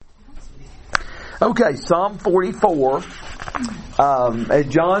Okay, Psalm 44. As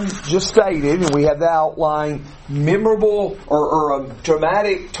John just stated, and we have the outline, memorable or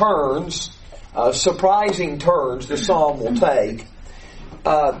dramatic turns, surprising turns the Psalm will take.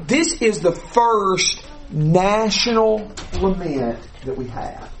 This is the first national lament that we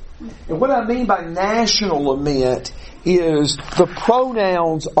have. And what I mean by national lament is the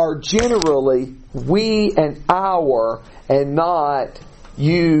pronouns are generally we and our and not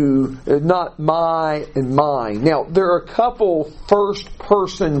you, not my and mine. Now, there are a couple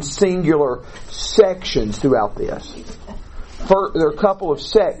first-person singular sections throughout this. There are a couple of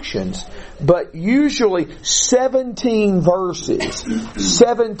sections, but usually 17 verses,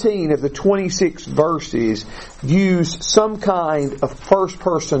 17 of the 26 verses use some kind of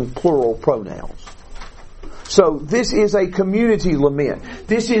first-person plural pronouns. So this is a community lament.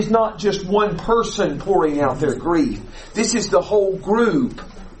 This is not just one person pouring out their grief. This is the whole group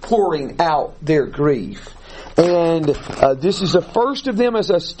pouring out their grief. And this is the first of them,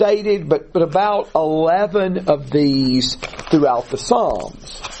 as I stated, but about 11 of these throughout the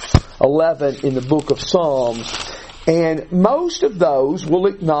Psalms. 11 in the book of Psalms. And most of those will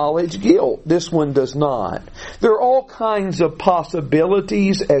acknowledge guilt. This one does not. There are all kinds of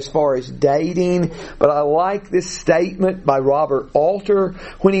possibilities as far as dating, but I like this statement by Robert Alter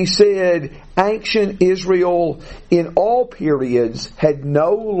when he said, ancient Israel in all periods had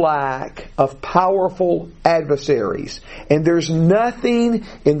no lack of powerful adversaries. And there's nothing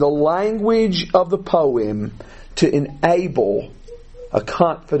in the language of the poem to enable a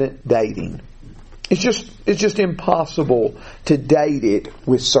confident dating. It's just impossible to date it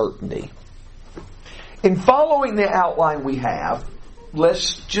with certainty. In following the outline we have,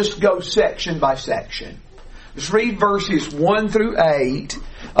 let's just go section by section. Let's read verses 1 through 8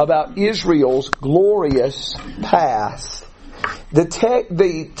 about Israel's glorious past.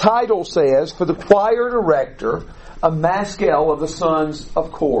 The title says, for the choir director, a maskell of the sons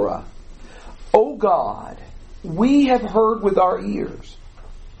of Korah. O God, we have heard with our ears.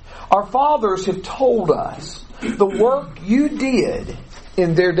 Our fathers have told us the work you did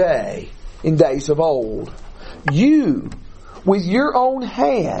in their day, in days of old. You, with your own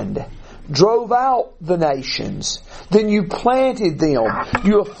hand, drove out the nations. Then you planted them.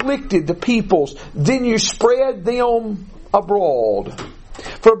 You afflicted the peoples. Then you spread them abroad.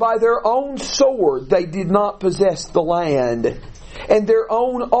 For by their own sword they did not possess the land, and their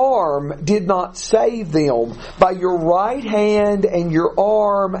own arm did not save them. By your right hand and your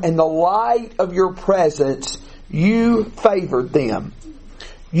arm and the light of your presence, you favored them.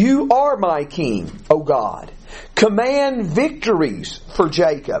 You are my king, O God. Command victories for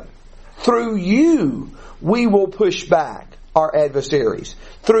Jacob. Through you we will push back our adversaries.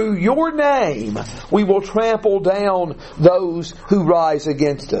 Through your name we will trample down those who rise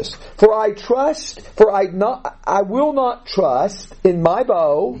against us. I will not trust in my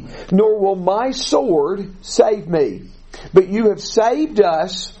bow, nor will my sword save me. But you have saved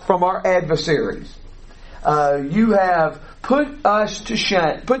us from our adversaries. You have put to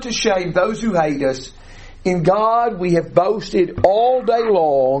shame those who hate us. In God we have boasted all day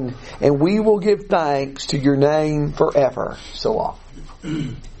long, and we will give thanks to your name forever. Selah.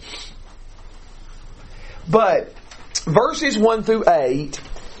 But verses 1 through 8,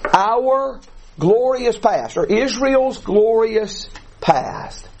 our glorious past, or Israel's glorious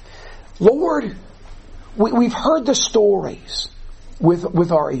past. Lord, we've heard the stories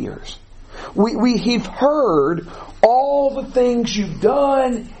with our ears. We've heard all the things you've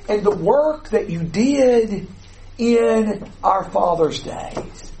done and the work that you did in our fathers'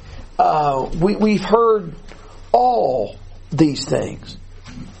 days. We've heard all these things.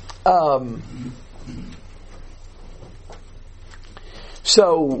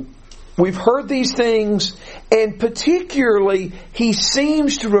 So we've heard these things, and particularly he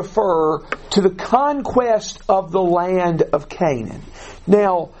seems to refer to the conquest of the land of Canaan.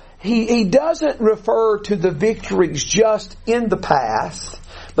 Now, he doesn't refer to the victories just in the past,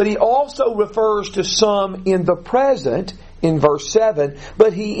 but he also refers to some in the present in verse 7.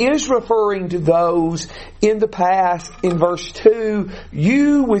 But he is referring to those in the past in verse 2.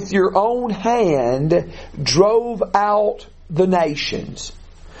 You with your own hand drove out the nations.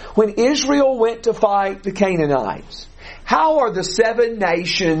 When Israel went to fight the Canaanites, how are the 7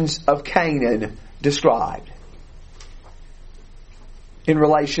 nations of Canaan described in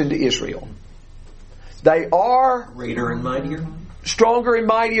relation to Israel? They are greater and mightier. Stronger and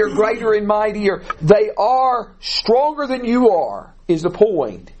mightier, greater and mightier. They are stronger than you are, is the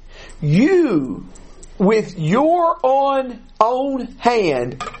point. You, with your own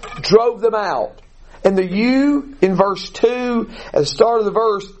hand, drove them out. And the you in verse 2, at the start of the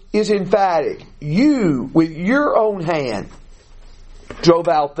verse, is emphatic. You, with your own hand, drove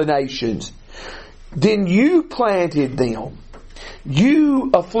out the nations. Then you planted them.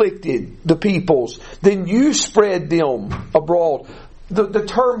 You afflicted the peoples. Then you spread them abroad. The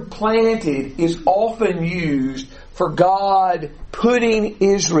term planted is often used for God putting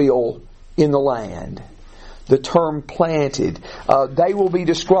Israel in the land. The term planted. They will be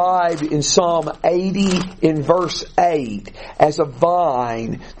described in Psalm 80 in verse 8 as a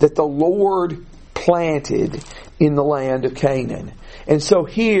vine that the Lord planted in the land of Canaan. And so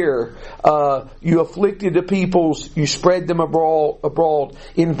here, you afflicted the peoples, you spread them abroad.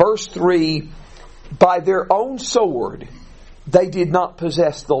 In verse 3, by their own sword they did not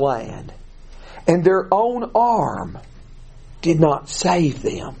possess the land, and their own arm did not save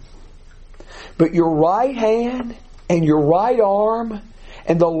them. But your right hand and your right arm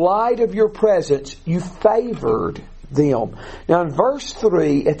and the light of your presence, you favored them. Now in verse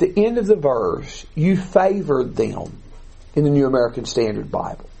 3, at the end of the verse, you favored them in the New American Standard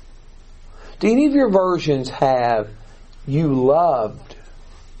Bible. Do any of your versions have you loved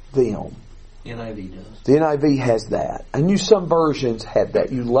them? NIV does. The NIV has that. I knew some versions had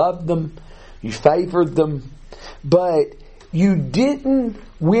that. You loved them, you favored them, but you didn't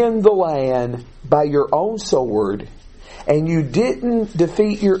win the land by your own sword, and you didn't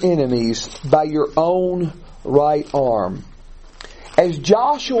defeat your enemies by your own right arm. As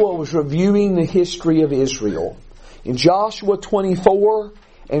Joshua was reviewing the history of Israel, in Joshua 24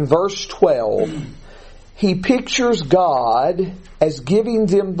 and verse 12, he pictures God as giving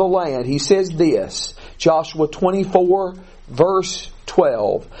them the land. He says this, Joshua 24 verse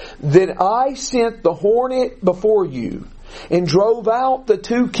 12, Then I sent the hornet before you, and drove out the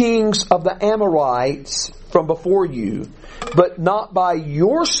 2 kings of the Amorites from before you, but not by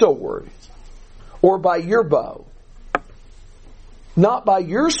your sword or by your bow. Not by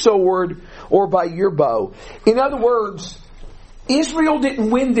your sword or by your bow. In other words, Israel didn't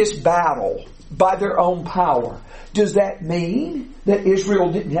win this battle by their own power. Does that mean that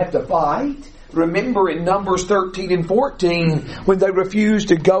Israel didn't have to fight? Remember in Numbers 13 and 14, when they refused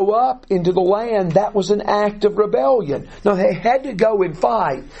to go up into the land, that was an act of rebellion. Now they had to go and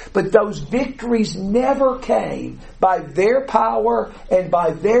fight, but those victories never came by their power and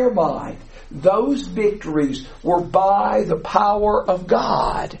by their might. Those victories were by the power of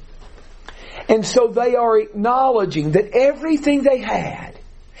God. And so they are acknowledging that everything they had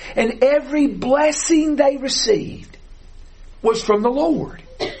and every blessing they received was from the Lord.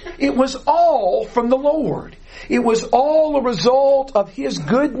 It was all from the Lord. It was all a result of His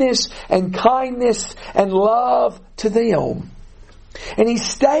goodness and kindness and love to them. And He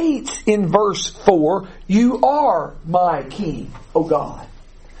states in verse 4, You are my King, O God.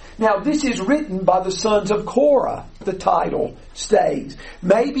 Now this is written by the sons of Korah, the title states.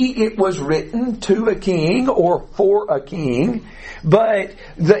 Maybe it was written to a king or for a king, but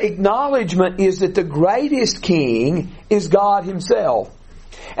the acknowledgement is that the greatest king is God Himself.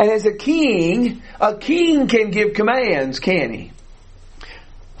 And as a king can give commands, can he?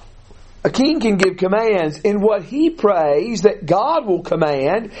 A king can give commands, and what he prays that God will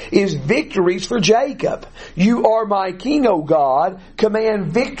command is victories for Jacob. You are my king, O God.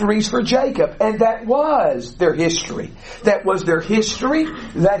 Command victories for Jacob. And that was their history. That was their history.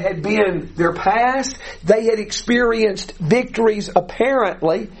 That had been their past. They had experienced victories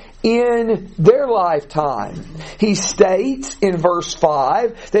apparently in their lifetime. He states in verse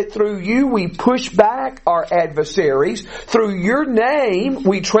 5 that through you we push back our adversaries. Through your name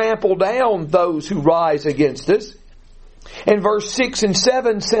we trample down those who rise against us. And verse 6 and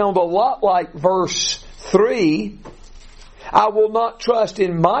 7 sound a lot like verse 3. I will not trust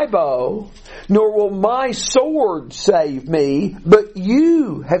in my bow, nor will my sword save me, but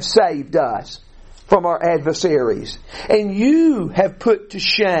you have saved us from our adversaries, and you have put to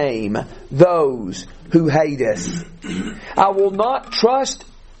shame those who hate us. I will not trust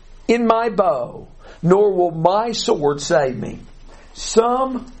in my bow, nor will my sword save me.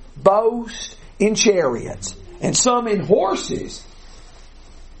 Some boast in chariots, and some in horses,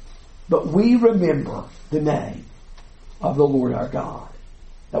 but we remember the name of the Lord our God.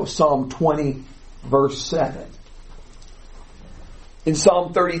 That was Psalm 20, verse 7. In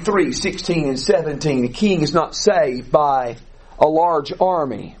Psalm 33, 16 and 17, a king is not saved by a large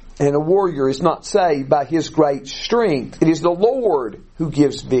army, and a warrior is not saved by his great strength. It is the Lord who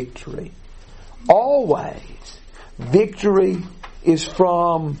gives victory. Always, victory is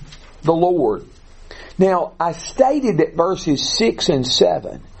from the Lord. Now, I stated that verses 6 and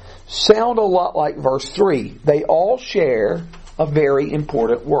 7 sound a lot like verse 3. They all share a very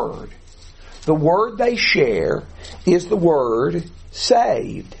important word. The word they share is the word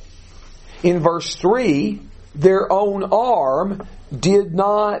saved. In verse 3, their own arm did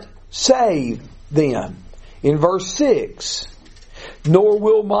not save them. In verse 6, nor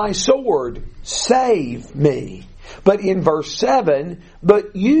will my sword save me. But in verse 7,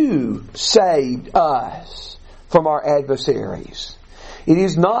 but you saved us from our adversaries. It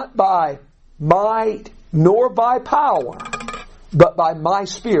is not by might nor by power, but by my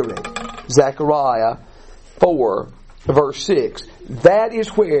Spirit. Zechariah 4, verse 6. That is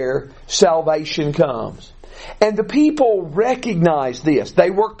where salvation comes. And the people recognized this. They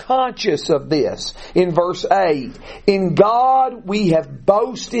were conscious of this. In verse 8, in God we have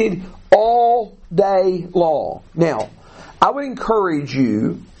boasted all day long. Now, I would encourage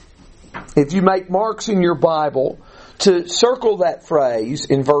you, if you make marks in your Bible, to circle that phrase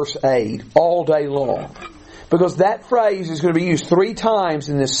in verse 8, all day long. Because that phrase is going to be used 3 times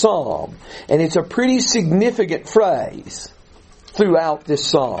in this psalm. And it's a pretty significant phrase throughout this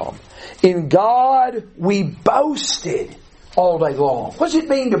psalm. In God we boasted all day long. What does it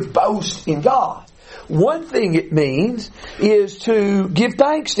mean to boast in God? One thing it means is to give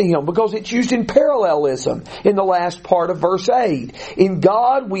thanks to Him, because it's used in parallelism in the last part of verse 8. In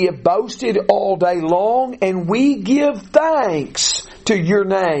God we have boasted all day long, and we give thanks to your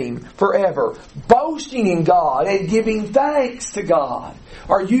name forever. Boasting in God and giving thanks to God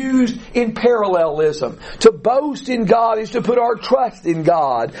are used in parallelism. To boast in God is to put our trust in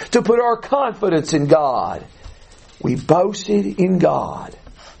God, to put our confidence in God. We boasted in God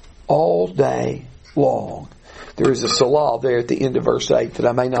all day long. There is a Salah there at the end of verse 8 that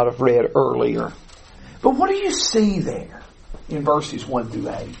I may not have read earlier. But what do you see there in verses 1 through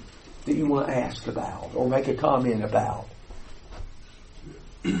 8 that you want to ask about or make a comment about?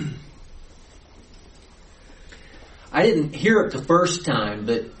 I didn't hear it the first time,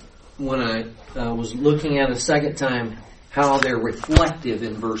 but when I was looking at it a second time, how they're reflective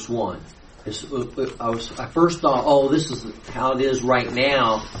in verse 1. I first thought, oh, this is how it is right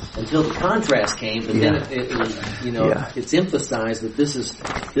now, until the contrast came. But then it was, it's emphasized that this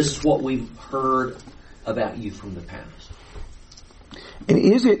is what we've heard about you from the past. And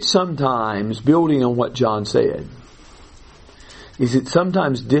is it sometimes, building on what John said, is it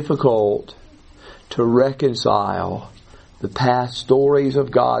sometimes difficult to reconcile the past stories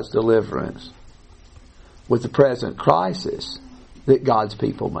of God's deliverance with the present crisis that God's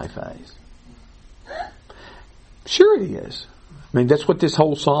people may face? Sure it is. I mean, that's what this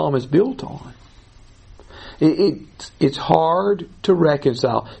whole psalm is built on. It's hard to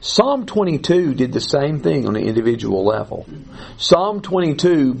reconcile. Psalm 22 did the same thing on an individual level. Psalm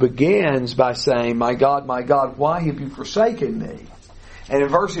 22 begins by saying, my God, why have you forsaken me? And in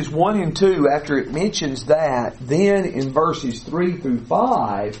verses 1 and 2, after it mentions that, then in verses 3 through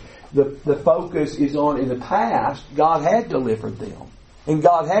 5, the focus is on, in the past, God had delivered them. And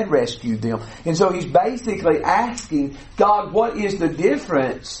God had rescued them. And so he's basically asking, God, what is the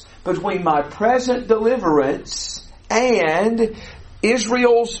difference between my present deliverance and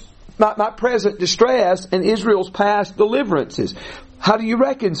Israel's, my present distress and Israel's past deliverances? How do you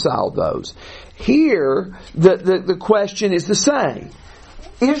reconcile those? Here, the question is the same.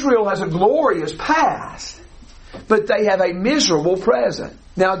 Israel has a glorious past, but they have a miserable present.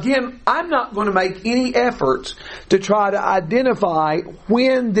 Now again, I'm not going to make any efforts to try to identify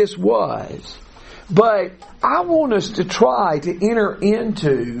when this was. But I want us to try to enter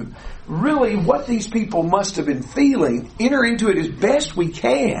into really what these people must have been feeling. Enter into it as best we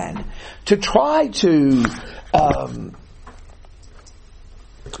can to try to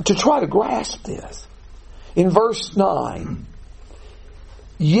grasp this. In verse 9,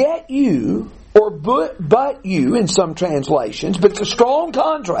 yet you, or but you in some translations, but it's a strong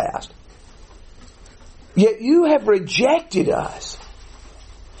contrast. Yet you have rejected us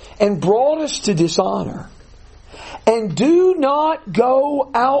and brought us to dishonor, and do not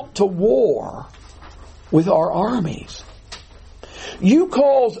go out to war with our armies. You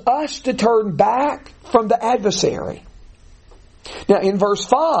cause us to turn back from the adversary. Now in verse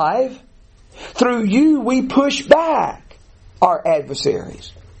 5, through you we push back our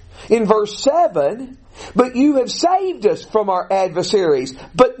adversaries. In verse 7, but you have saved us from our adversaries.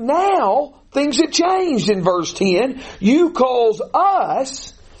 But now, things have changed in verse 10. You cause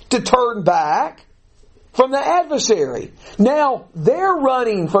us to turn back from the adversary. Now, they're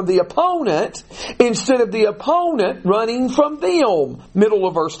running from the opponent instead of the opponent running from them. Middle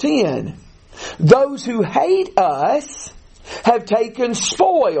of verse 10. Those who hate us have taken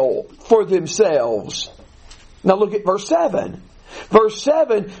spoil for themselves. Now look at verse 7. Verse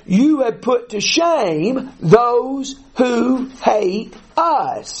 7, you have put to shame those who hate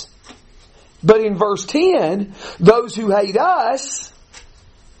us. But in verse 10, those who hate us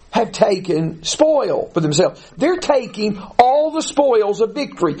have taken spoil for themselves. They're taking all the spoils of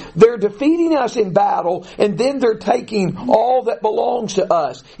victory. They're defeating us in battle, and then they're taking all that belongs to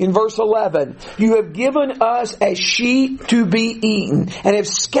us. In verse 11, you have given us as sheep to be eaten, and have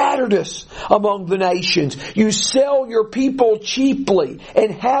scattered us among the nations. You sell your people cheaply,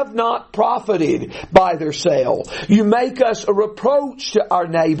 and have not profited by their sale. You make us a reproach to our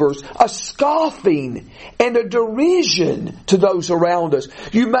neighbors, a scoffing and a derision to those around us.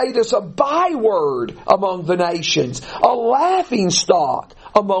 You made us a byword among the nations, a laughing stock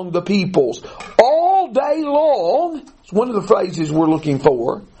among the peoples. All day long, it's one of the phrases we're looking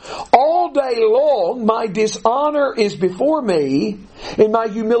for, all day long my dishonor is before me, and my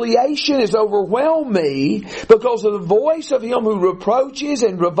humiliation has overwhelmed me because of the voice of him who reproaches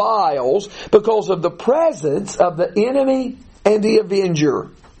and reviles, because of the presence of the enemy and the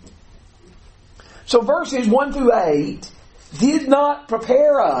avenger. So verses 1 through 8 did not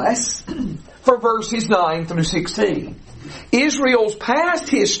prepare us for verses 9 through 16. Israel's past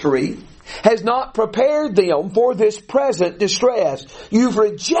history has not prepared them for this present distress. You've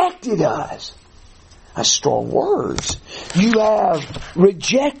rejected us. That's strong words. You have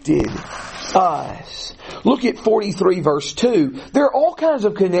rejected us. Look at 43 verse 2. There are all kinds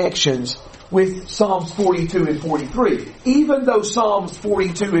of connections with Psalms 42 and 43. Even though Psalms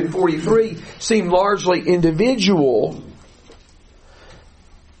 42 and 43 seem largely individual,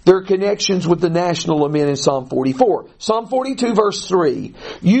 there are connections with the national lament in Psalm 44. Psalm 42 verse 3.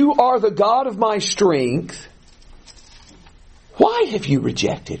 You are the God of my strength. Why have you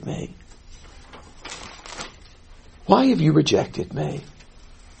rejected me? Why have you rejected me?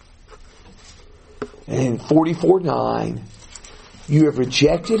 And in 44:9, you have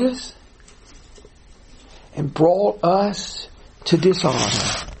rejected us and brought us to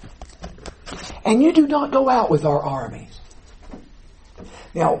dishonor. And you do not go out with our armies.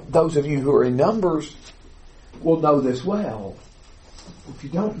 Now, those of you who are in Numbers will know this well. If you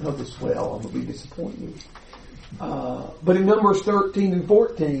don't know this well, I'm going to be disappointed. But in Numbers 13 and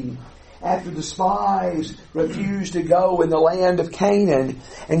 14, after the spies refused to go in the land of Canaan,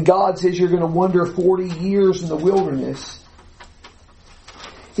 and God says you're going to wander 40 years in the wilderness,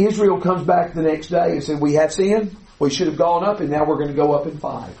 Israel comes back the next day and said, we have sinned. We should have gone up, and now we're going to go up and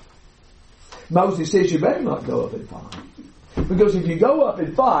fight. Moses says you better not go up and fight. Because if you go up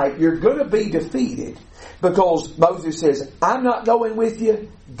and fight, you're going to be defeated. Because Moses says, I'm not going with you,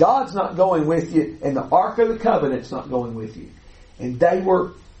 God's not going with you, and the Ark of the Covenant's not going with you. And they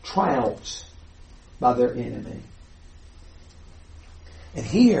were trounced by their enemy. And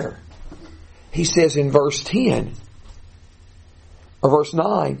here, he says in verse 10, or verse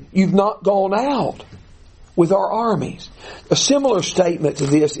 9, you've not gone out with our armies. A similar statement to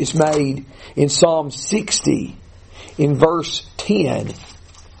this is made in Psalm 60 in verse 10.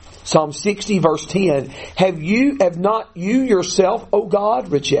 Psalm 60 verse 10. Have not you yourself, O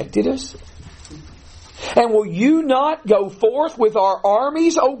God, rejected us? And will you not go forth with our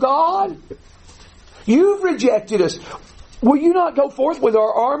armies, O God? You've rejected us. Will you not go forth with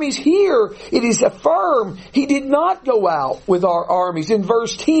our armies? Here it is affirmed He did not go out with our armies. In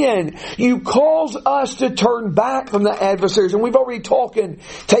verse 10, you cause us to turn back from the adversaries. And we've already talked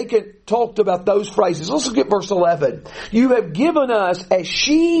about those phrases. Let's look at verse 11. You have given us as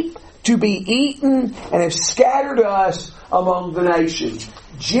sheep to be eaten and have scattered us among the nations.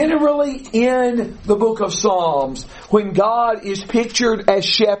 Generally in the book of Psalms, when God is pictured as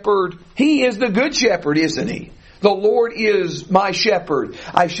shepherd, He is the good shepherd, isn't He? The Lord is my shepherd.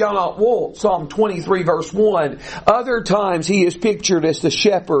 I shall not want. Psalm 23 verse 1. Other times He is pictured as the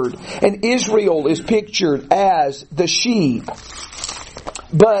shepherd. And Israel is pictured as the sheep.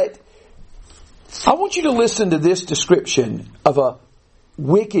 But I want you to listen to this description of a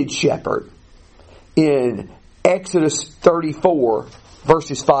wicked shepherd in Exodus 34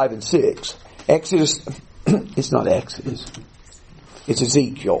 verses 5 and 6. It's not Exodus. It's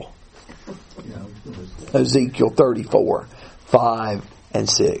Ezekiel. Ezekiel 34, 5 and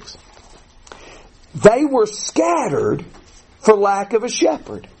 6. They were scattered for lack of a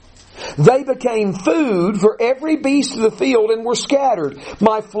shepherd. They became food for every beast of the field and were scattered.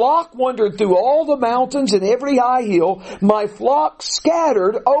 My flock wandered through all the mountains and every high hill. My flock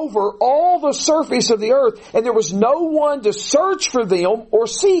scattered over all the surface of the earth, and there was no one to search for them or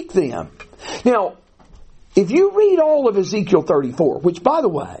seek them. Now, if you read all of Ezekiel 34, which by the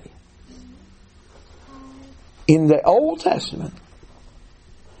way, in the Old Testament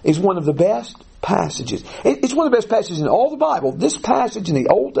is one of the best passages. It's one of the best passages in all the Bible. This passage in the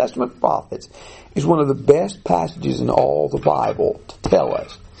Old Testament prophets is one of the best passages in all the Bible to tell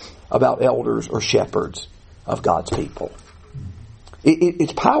us about elders or shepherds of God's people.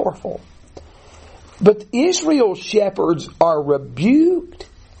 It's powerful. But Israel's shepherds are rebuked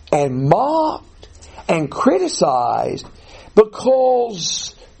and mocked and criticized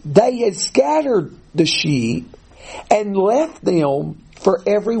because they had scattered the sheep and left them for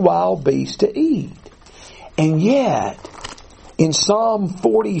every wild beast to eat. And yet, in Psalm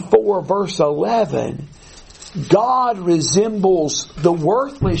 44 verse 11, God resembles the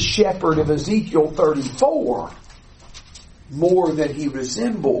worthless shepherd of Ezekiel 34 more than He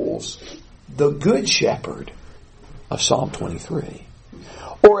resembles the good shepherd of Psalm 23.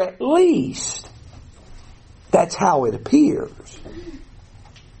 Or at least, that's how it appears.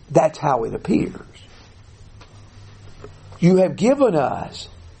 That's how it appears. You have given us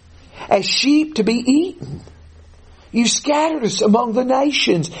as sheep to be eaten. You scattered us among the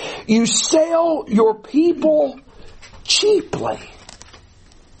nations. You sell your people cheaply.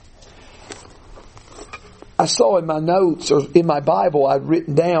 I saw in my notes, or in my Bible, I'd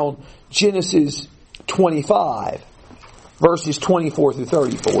written down Genesis 25, verses 24 through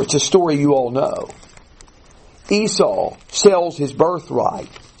 34. It's a story you all know. Esau sells his birthright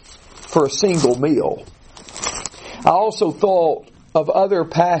for a single meal. I also thought of other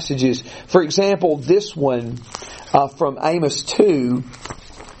passages. For example, this one from Amos 2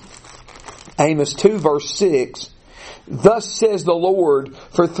 verse 6. Thus says the Lord,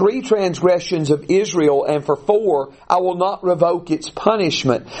 for 3 transgressions of Israel and for 4, I will not revoke its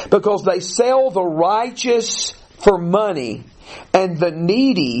punishment, because they sell the righteous for money and the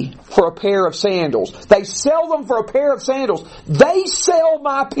needy for a pair of sandals. They sell them for a pair of sandals. They sell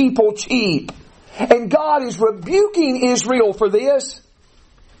my people cheap. And God is rebuking Israel for this.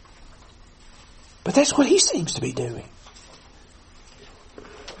 But that's what He seems to be doing.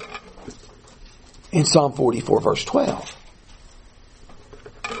 In Psalm 44 verse 12.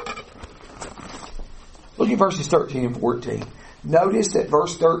 Look at verses 13 and 14. Notice that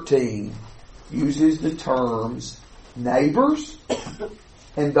verse 13 uses the terms neighbors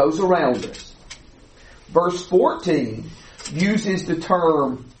and those around us. Verse 14 uses the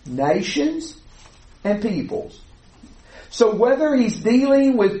term nations and peoples. So whether He's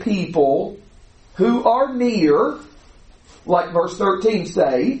dealing with people who are near, like verse 13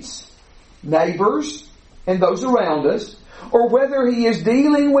 states, neighbors and those around us, or whether He is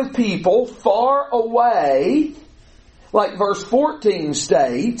dealing with people far away, like verse 14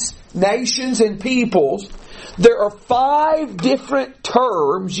 states, nations and peoples, there are 5 different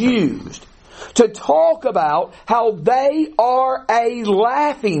terms used to talk about how they are a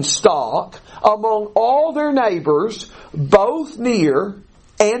laughingstock among all their neighbors, both near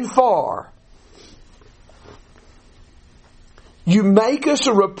and far. You make us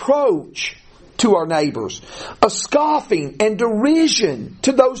a reproach to our neighbors, a scoffing and derision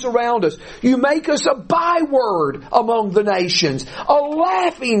to those around us. You make us a byword among the nations, a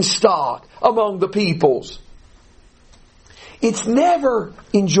laughingstock among the peoples. It's never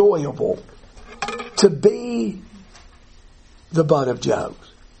enjoyable to be the butt of jokes.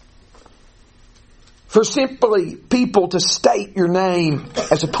 For simply people to state your name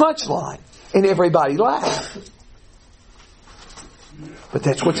as a punchline and everybody laugh. But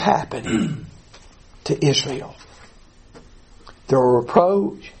that's what's happening to Israel. They're a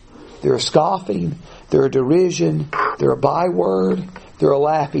reproach, they're a scoffing, they're a derision, they're a byword, they're a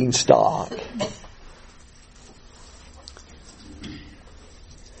laughing stock.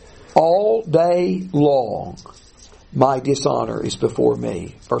 All day long, my dishonor is before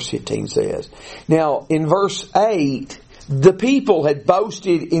me, verse 15 says. Now, in verse 8, the people had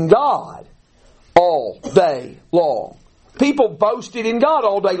boasted in God all day long. People boasted in God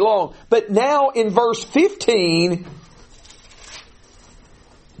all day long. But now in verse 15,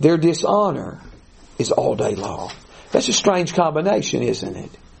 their dishonor is all day long. That's a strange combination, isn't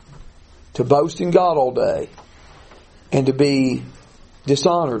it? To boast in God all day and to be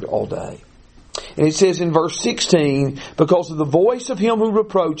dishonored all day. And it says in verse 16, because of the voice of him who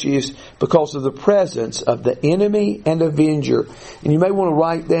reproaches, because of the presence of the enemy and avenger. And you may want to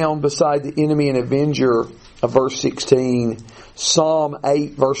write down beside the enemy and avenger of verse 16, Psalm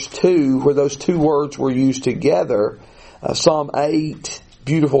 8 verse 2, where those two words were used together. Psalm 8,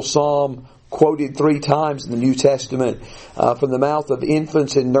 beautiful psalm, quoted 3 times in the New Testament. From the mouth of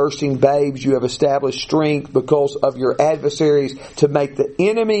infants and nursing babes you have established strength because of your adversaries, to make the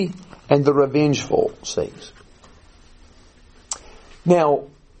enemy and the revengeful cease. Now,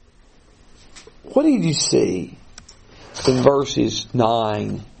 what did you see in verses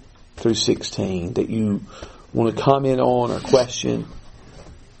 9 through 16 that you want to comment on or question?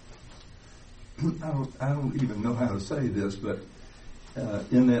 I don't even know how to say this, but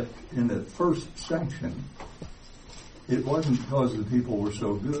in that first section, it wasn't because the people were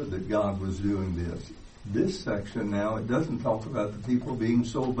so good that God was doing this. This section now, it doesn't talk about the people being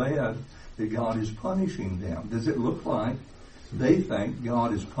so bad that God is punishing them. Does it look like they think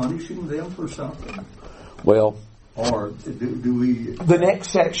God is punishing them for something? Well, or do we... The next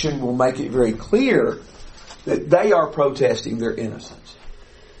section will make it very clear that they are protesting their innocence.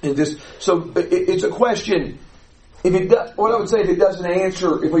 And so it's a question. What I would say,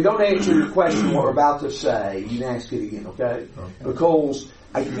 if we don't answer your question, what we're about to say, you can ask it again, okay? Because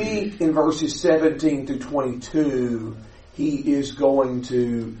I think in verses 17 through 22,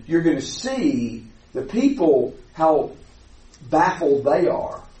 you're going to see the people, how baffled they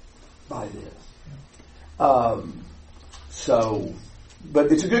are by this.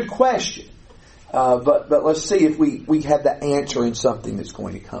 But it's a good question. But let's see if we have the answer in something that's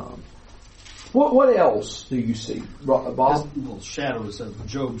going to come. What else do you see, Bob? Little shadows of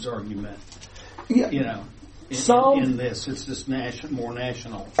Job's argument. Yeah. In this, it's just more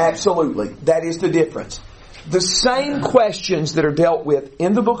national. Absolutely. That is the difference. The same questions that are dealt with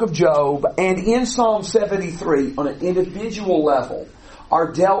in the book of Job and in Psalm 73 on an individual level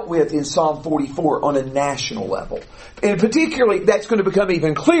are dealt with in Psalm 44 on a national level. And particularly, that's going to become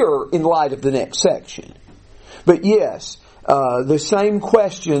even clearer in light of the next section. But yes, the same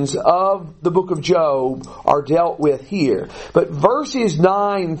questions of the book of Job are dealt with here. But verses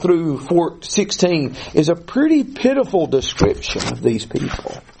 9 through 16 is a pretty pitiful description of these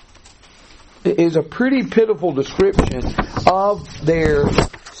people. It is a pretty pitiful description of their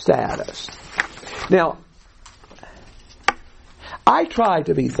status. Now, I try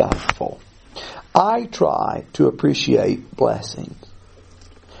to be thankful. I try to appreciate blessings.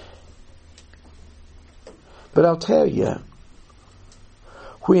 But I'll tell you,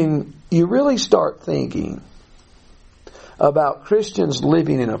 when you really start thinking about Christians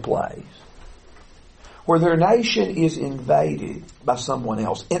living in a place where their nation is invaded by someone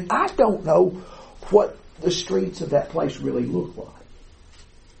else, and I don't know what the streets of that place really look like.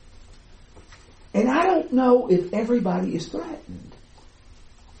 And I don't know if everybody is threatened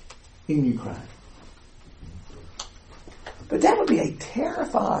in Ukraine. But that would be a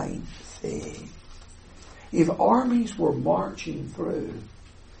terrifying thing if armies were marching through,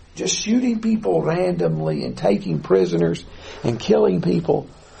 just shooting people randomly and taking prisoners and killing people.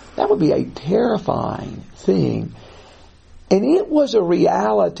 That would be a terrifying thing. And it was a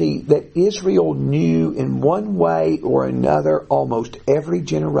reality that Israel knew in one way or another almost every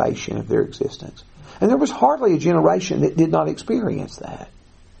generation of their existence. And there was hardly a generation that did not experience that.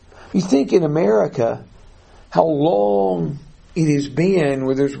 You think in America how long it has been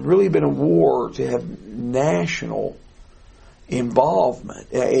where there's really been a war to have national involvement.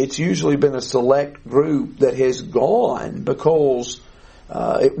 It's usually been a select group that has gone because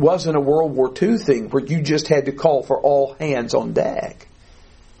it wasn't a World War II thing where you just had to call for all hands on deck.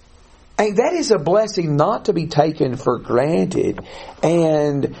 And that is a blessing not to be taken for granted.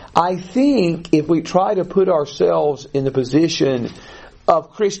 And I think if we try to put ourselves in the position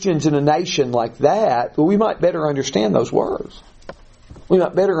of Christians in a nation like that, we might better understand those words. We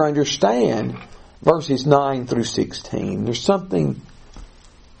might better understand verses 9 through 16. There's something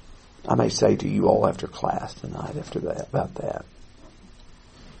I may say to you all after class tonight about that.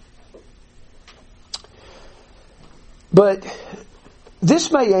 But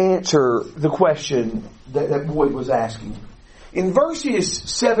this may answer the question that Boyd was asking. In verses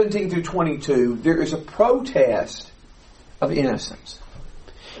 17 through 22, there is a protest of innocence.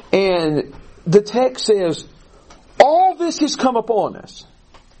 And the text says, all this has come upon us,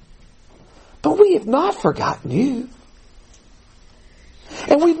 but we have not forgotten you.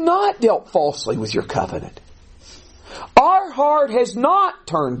 And we've not dealt falsely with your covenant. Our heart has not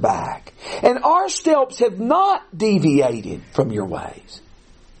turned back, and our steps have not deviated from your ways.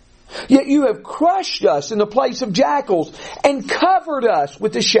 Yet you have crushed us in the place of jackals and covered us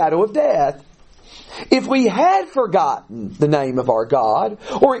with the shadow of death. If we had forgotten the name of our God,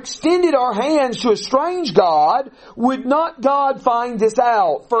 or extended our hands to a strange God, would not God find this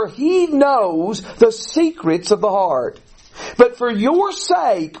out? For He knows the secrets of the heart. But for your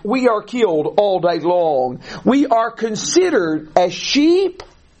sake we are killed all day long. We are considered as sheep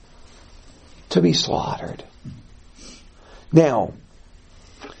to be slaughtered. Now,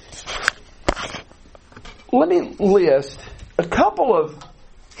 let me list a couple of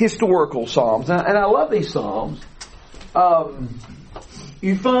historical psalms. And I love these psalms.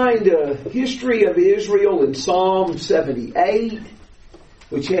 You find a history of Israel in Psalm 78,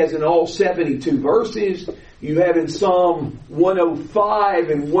 which has in all 72 verses. You have in Psalm 105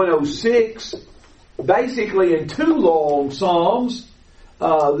 and 106, basically in two long psalms,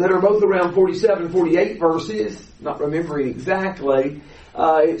 that are both around 47 and 48 verses, not remembering exactly.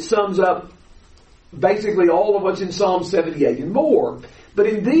 It sums up basically all of what's in Psalm 78 and more. But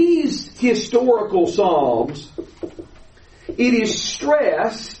in these historical Psalms, it is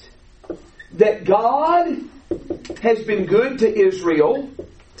stressed that God has been good to Israel,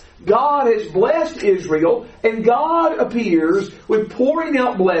 God has blessed Israel, and God appears with pouring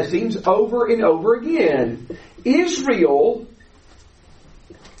out blessings over and over again. Israel's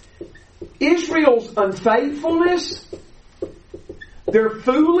unfaithfulness, their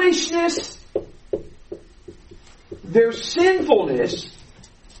foolishness, their sinfulness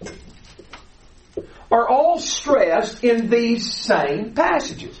are all stressed in these same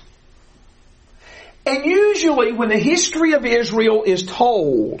passages. And usually when the history of Israel is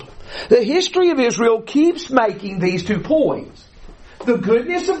told, the history of Israel keeps making these 2 points. The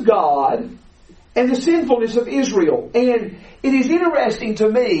goodness of God and the sinfulness of Israel. And it is interesting to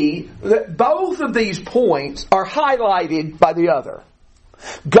me that both of these points are highlighted by the other.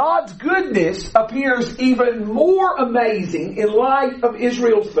 God's goodness appears even more amazing in light of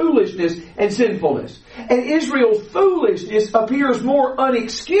Israel's foolishness and sinfulness. And Israel's foolishness appears more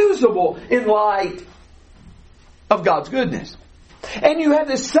unexcusable in light of God's goodness. And you have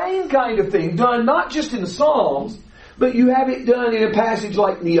the same kind of thing done not just in the Psalms, but you have it done in a passage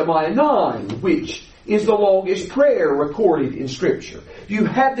like Nehemiah 9, which is the longest prayer recorded in Scripture. You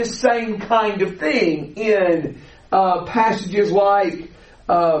have the same kind of thing in passages like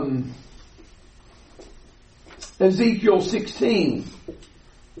Ezekiel 16,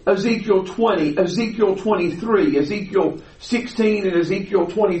 Ezekiel 20, Ezekiel 23, Ezekiel 16 and Ezekiel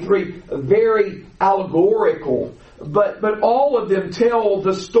 23, very allegorical. But all of them tell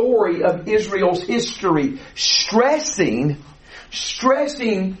the story of Israel's history, stressing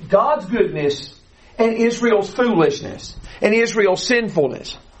God's goodness and Israel's foolishness and Israel's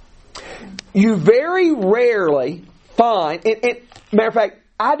sinfulness. You very rarely find, matter of fact,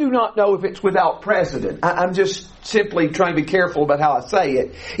 I do not know if it's without precedent. I'm just simply trying to be careful about how I say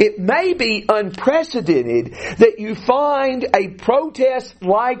it. It may be unprecedented that you find a protest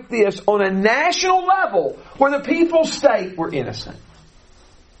like this on a national level where the people state we're innocent.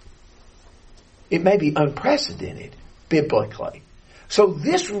 It may be unprecedented biblically. So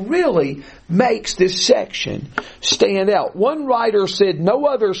this really makes this section stand out. One writer said no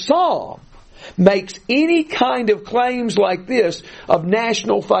other psalm makes any kind of claims like this of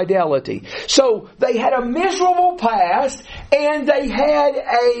national fidelity. So they had a miserable past and they had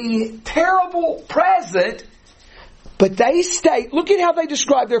a terrible present, but they state, look at how they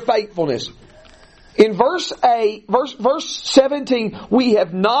describe their faithfulness. In verse 17, we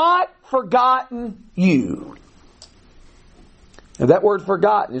have not forgotten you. Now that word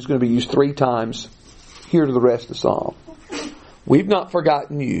forgotten is going to be used 3 times here to the rest of the psalm. We've not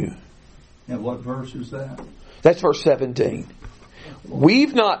forgotten you. And what verse is that? That's verse 17.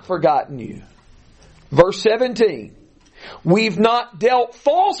 We've not forgotten you. Verse 17. We've not dealt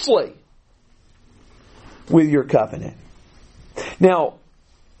falsely with your covenant. Now,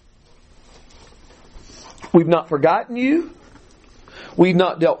 we've not forgotten you. We've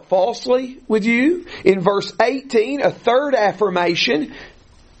not dealt falsely with you. In verse 18, a third affirmation.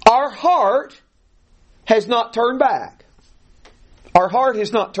 Our heart has not turned back. Our heart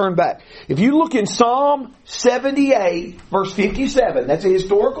has not turned back. If you look in Psalm 78, verse 57, that's a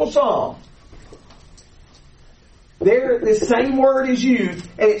historical psalm. There, the same word is used,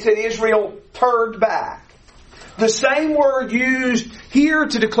 and it said Israel turned back. The same word used here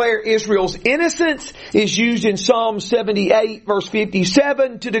to declare Israel's innocence is used in Psalm 78, verse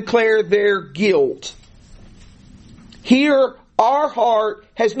 57, to declare their guilt. Here, our heart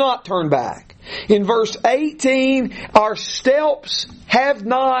has not turned back. In verse 18, our steps have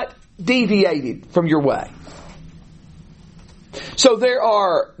not deviated from your way. So there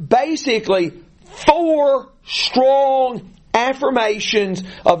are basically 4 strong affirmations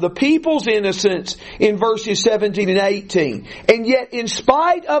of the people's innocence in verses 17 and 18. And yet, in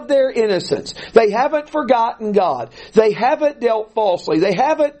spite of their innocence, they haven't forgotten God. They haven't dealt falsely. They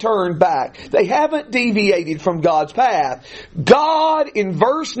haven't turned back. They haven't deviated from God's path. God, in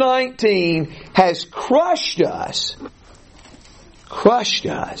verse 19, has crushed us,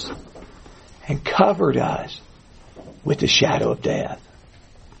 and covered us with the shadow of death.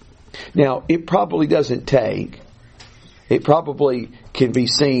 Now, it probably doesn't take, it probably can be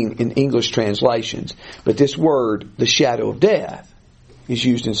seen in English translations, but this word, the shadow of death, is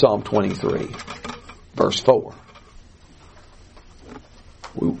used in Psalm 23, verse 4.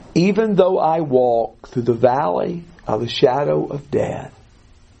 Even though I walk through the valley of the shadow of death,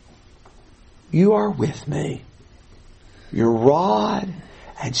 you are with me. Your rod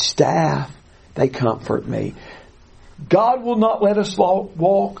and staff, they comfort me. God will not let us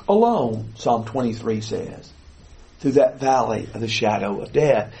walk alone, Psalm 23 says, through that valley of the shadow of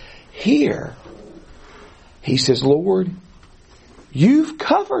death. Here, he says, Lord, you've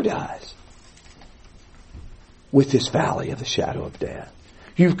covered us with this valley of the shadow of death.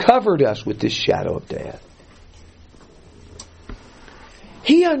 You've covered us with this shadow of death.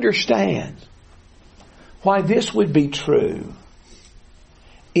 He understands why this would be true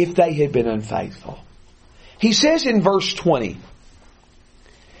if they had been unfaithful. He says in verse 20,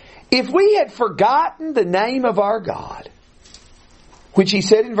 if we had forgotten the name of our God, which he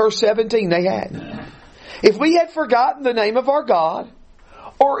said in verse 17 they hadn't. If we had forgotten the name of our God,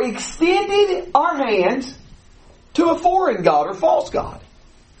 or extended our hands to a foreign god or false god.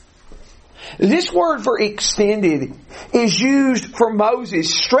 This word for extended is used for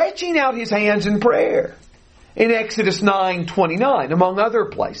Moses stretching out his hands in prayer in Exodus 9:29, among other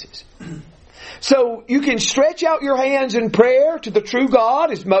places. So you can stretch out your hands in prayer to the true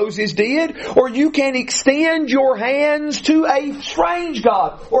God, as Moses did, or you can extend your hands to a strange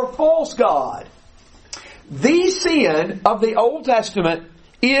god or false god. The sin of the Old Testament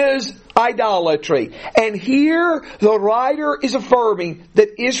is idolatry. And here the writer is affirming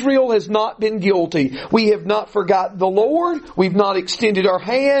that Israel has not been guilty. We have not forgotten the Lord. We've not extended our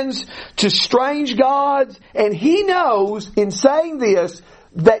hands to strange gods. And he knows, in saying this,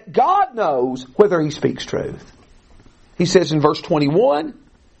 that God knows whether he speaks truth. He says in verse 21,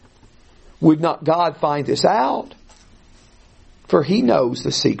 would not God find this out? For he knows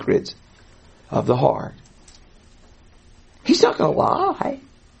the secrets of the heart. He's not going to lie.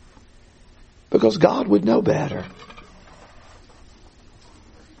 Because God would know better.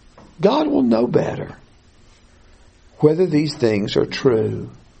 God will know better whether these things are true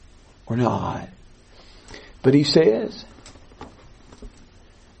or not. But he says,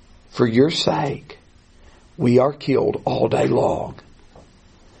 for your sake, we are killed all day long.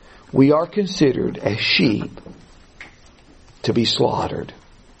 We are considered as sheep to be slaughtered.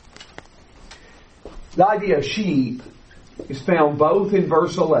 The idea of sheep is found both in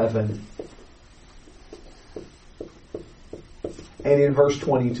verse 11 and in verse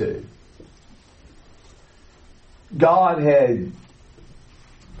 22. God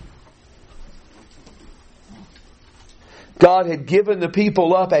had given the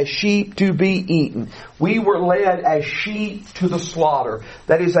people up as sheep to be eaten. We were led as sheep to the slaughter.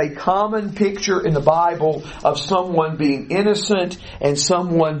 That is a common picture in the Bible of someone being innocent and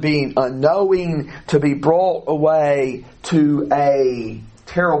someone being unknowing to be brought away to a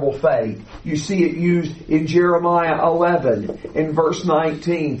terrible fate. You see it used in Jeremiah 11 in verse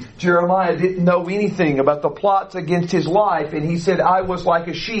 19. Jeremiah didn't know anything about the plots against his life, and he said, I was like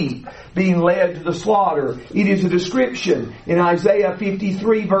a sheep being led to the slaughter. It is a description in Isaiah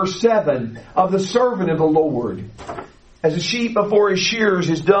 53 verse 7 of the servant of the Lord. As a sheep before his shearers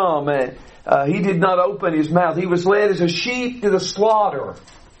is dumb, he did not open his mouth. He was led as a sheep to the slaughter,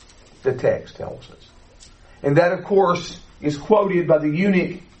 the text tells us. And that, of course, is quoted by the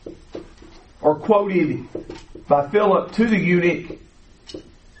eunuch, or quoted by Philip to the eunuch,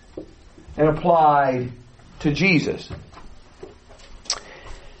 and applied to Jesus.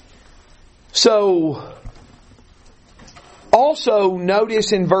 So, also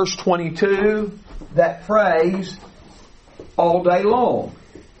notice in verse 22 that phrase, all day long.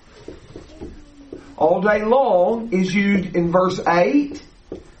 All day long is used in verse 8.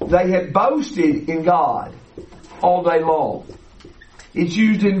 They had boasted in God all day long. It's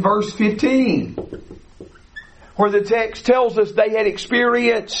used in verse 15, where the text tells us they had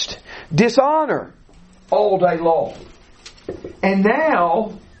experienced dishonor all day long. And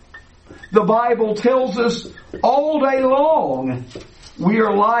now, the Bible tells us all day long we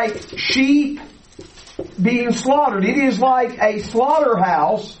are like sheep being slaughtered. It is like a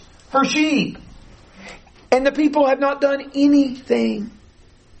slaughterhouse for sheep. And the people have not done anything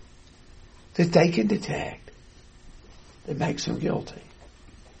that they can detect that makes them guilty.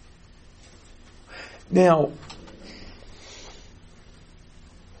 Now,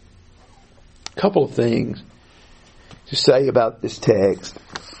 a couple of things to say about this text.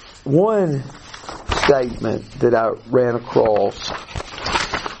 One statement that I ran across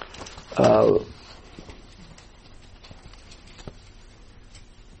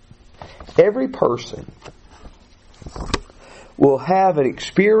every person will have an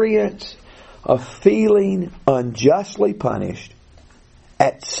experience of feeling unjustly punished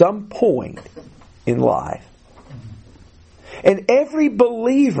at some point in life. And every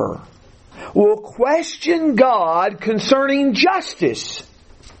believer will question God concerning justice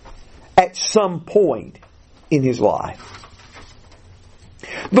at some point in his life.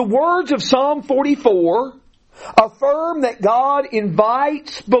 The words of Psalm 44 affirm that God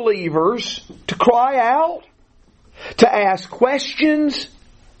invites believers to cry out, to ask questions,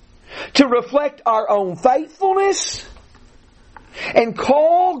 to reflect our own faithfulness, and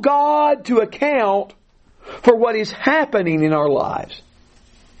call God to account for what is happening in our lives.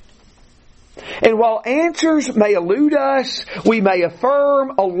 And while answers may elude us, we may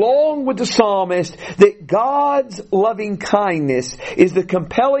affirm along with the psalmist that God's loving kindness is the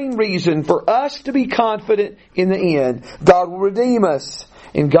compelling reason for us to be confident in the end. God will redeem us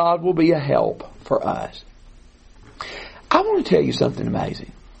and God will be a help for us. I want to tell you something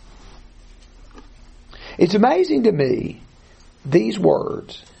amazing. It's amazing to me these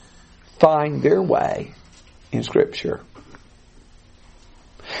words find their way in Scripture.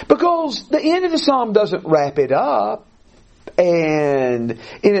 Because the end of the psalm doesn't wrap it up, and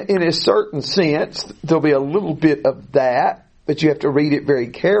in a certain sense, there'll be a little bit of that, but you have to read it very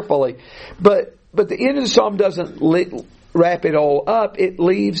carefully. But the end of the psalm doesn't wrap it all up. It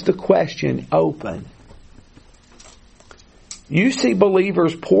leaves the question open. You see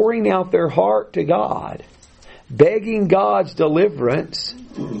believers pouring out their heart to God, begging God's deliverance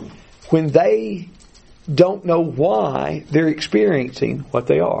when they don't know why they're experiencing what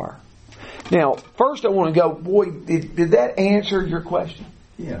they are. Now, first I want to go, boy, did that answer your question?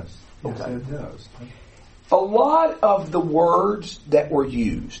 Yes. Yes, Okay. it does. A lot of the words that were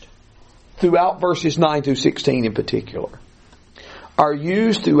used throughout verses 9 through 16 in particular are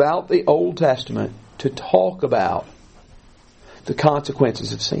used throughout the Old Testament to talk about the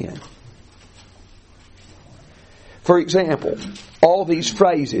consequences of sin. For example, all these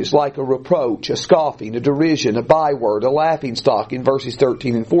phrases like a reproach, a scoffing, a derision, a byword, a laughingstock in verses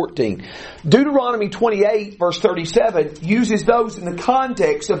 13 and 14. Deuteronomy 28 verse 37 uses those in the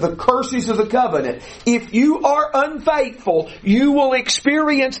context of the curses of the covenant. If you are unfaithful, you will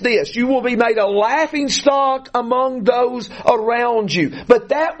experience this. You will be made a laughingstock among those around you. But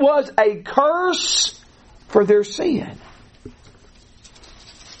that was a curse for their sin.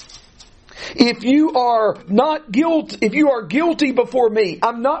 If you are guilty before me,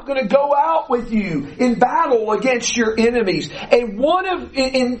 I'm not going to go out with you in battle against your enemies. And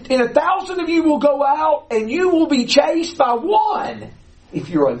in 1,000 of you will go out and you will be chased by one if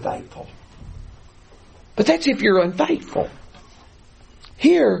you're unfaithful. But that's if you're unfaithful.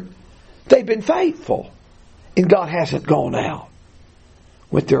 Here, they've been faithful and God hasn't gone out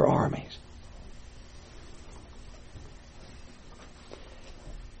with their armies.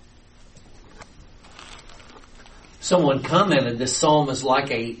 Someone commented this psalm is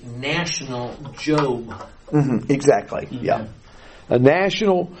like a national Job. Mm-hmm, exactly. Mm-hmm. Yeah, a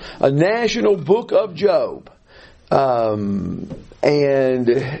national book of Job, and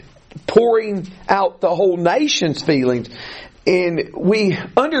pouring out the whole nation's feelings. And we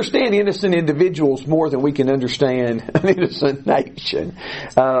understand innocent individuals more than we can understand an innocent nation.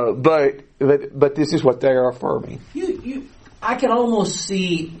 But this is what they are affirming. I can almost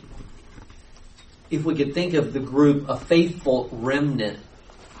see, if we could think of the group, a faithful remnant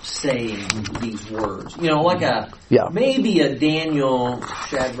saying these words. You know, like maybe a Daniel,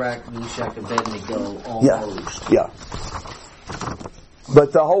 Shadrach, Meshach, Abednego almost. Yeah.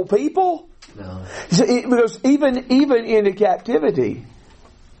 But the whole people? No. Because even into captivity,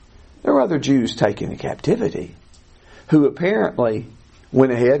 there were other Jews taken into captivity who apparently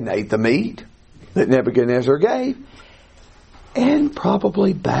went ahead and ate the meat that Nebuchadnezzar gave and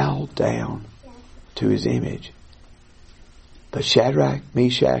probably bowed down to his image. But Shadrach,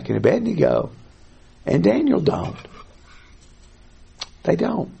 Meshach, and Abednego and Daniel don't. They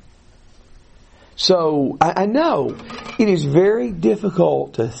don't. So I know it is very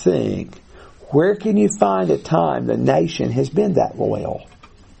difficult to think, where can you find a time the nation has been that loyal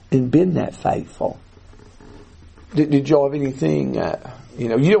and been that faithful? Did y'all have anything? You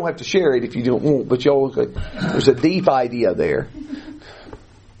don't have to share it if you don't want, but y'all there's a deep idea there.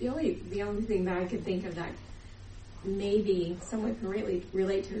 The only thing that I could think of that maybe someone can really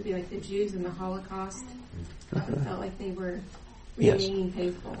relate to would be like the Jews in the Holocaust. It felt like they were remaining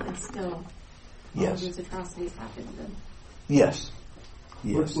faithful and still all of these atrocities happened to them. Yes.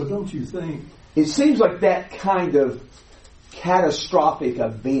 Well, don't you think? It seems like that kind of catastrophic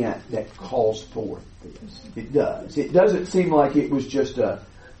event that calls forth this. It does. It doesn't seem like it was just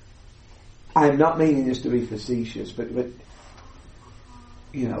I'm not meaning this to be facetious, but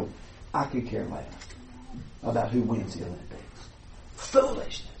I could care less about who wins the Olympics.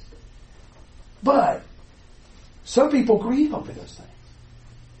 Foolishness. But some people grieve over those things.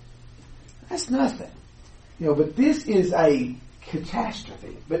 That's nothing. But this is a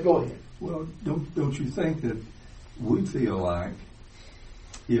catastrophe. But go ahead. Well, don't you think that we feel like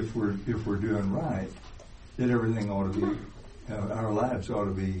if we're doing right, that everything ought to be, our lives ought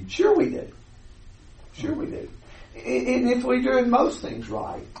to be. Sure we do. Sure we do. And if we're doing most things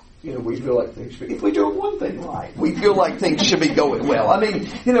right, we feel like things should be. If we do one thing right, we feel like things should be going well. I mean,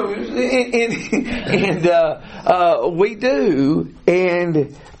 and we do.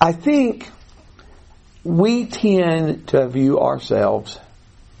 And I think we tend to view ourselves,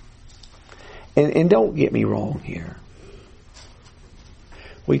 and don't get me wrong here,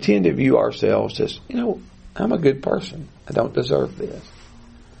 we tend to view ourselves as, I'm a good person. I don't deserve this.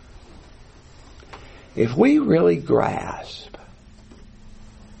 If we really grasp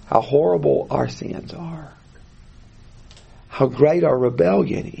how horrible our sins are, how great our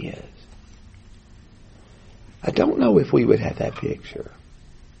rebellion is, I don't know if we would have that picture.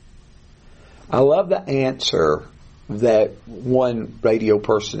 I love the answer that one radio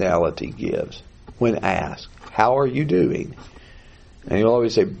personality gives when asked, "How are you doing?" And he'll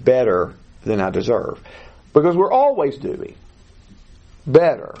always say, "Better than I deserve." Because we're always doing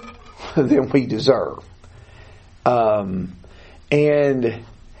better than we deserve. And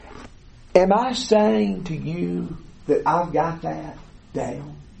am I saying to you that I've got that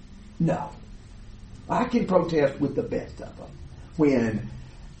down? No. I can protest with the best of them when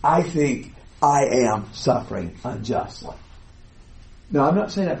I think I am suffering unjustly. No, I'm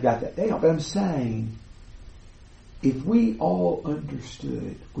not saying I've got that down, but I'm saying if we all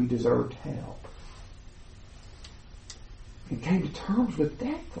understood we deserved help and came to terms with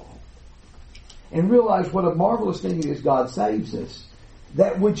that thought and realized what a marvelous thing it is God saves us,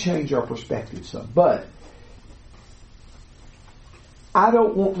 that would change our perspective some. But I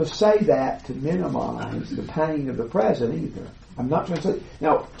don't want to say that to minimize the pain of the present either. I'm not trying to say...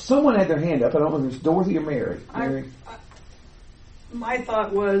 Now, someone had their hand up. I don't know if it's Dorothy or Mary. My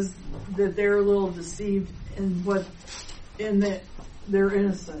thought was that they're a little deceived in their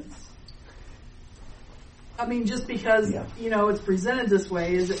innocence. I mean, just because, it's presented this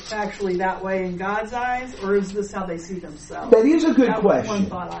way, is it actually that way in God's eyes, or is this how they see themselves? That is a good question. That was one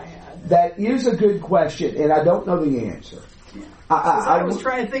thought I had. That is a good question, and I don't know the answer. Yeah. I was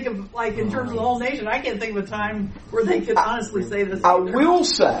trying to think of, in terms of the whole nation, I can't think of a time where they could honestly say this. I will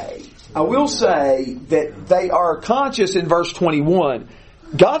say that they are conscious in verse 21.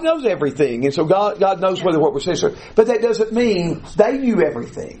 God knows everything, and so God knows whether what we're saying. But that doesn't mean they knew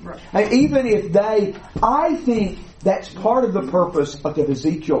everything. Right. And even if I think that's part of the purpose of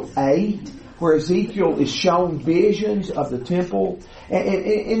Ezekiel 8, where Ezekiel is shown visions of the temple.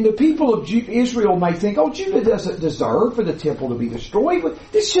 And the people of Israel may think, Judah doesn't deserve for the temple to be destroyed. But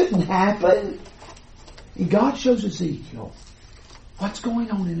this shouldn't happen. And God shows Ezekiel what's going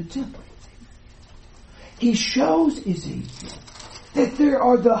on in the temple. He shows Ezekiel that there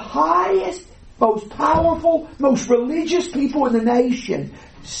are the highest, most powerful, most religious people in the nation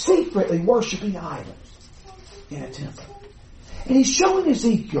secretly worshiping idols in a temple. And he's showing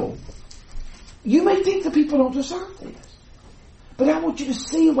Ezekiel, you may think the people don't deserve this, but I want you to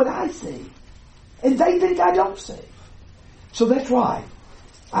see what I see. And they think I don't see. So that's right.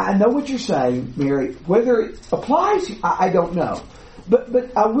 I know what you're saying, Mary. Whether it applies, I don't know.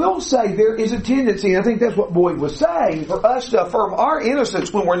 But I will say there is a tendency, and I think that's what Boyd was saying, for us to affirm our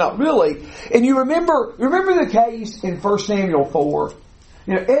innocence when we're not really. And you remember the case in 1 Samuel 4?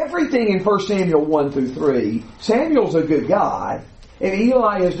 Everything in 1 Samuel 1 through 3, Samuel's a good guy, and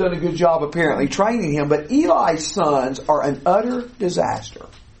Eli has done a good job apparently training him, but Eli's sons are an utter disaster.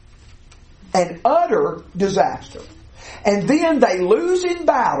 An utter disaster. And then they lose in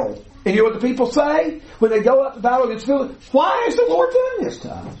battle. And you know what the people say? When they go up to battle against Philistine, why is the Lord doing this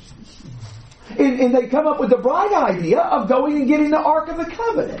to us? And they come up with the bright idea of going and getting the Ark of the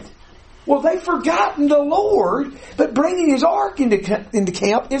Covenant. Well, they've forgotten the Lord, but bringing His Ark into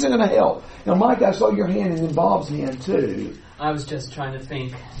camp isn't going to help. Now, Mike, I saw your hand and then Bob's hand too. I was just trying to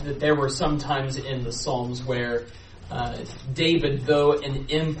think that there were some times in the Psalms where David, though an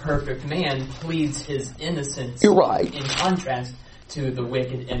imperfect man, pleads his innocence. You're right. In contrast to the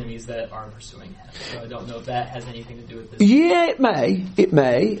wicked enemies that are pursuing him. So I don't know if that has anything to do with this. Yeah, it may. It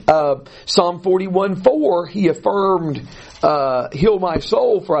may. Psalm 41:4, he affirmed, heal my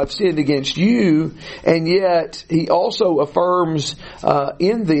soul for I've sinned against you. And yet he also affirms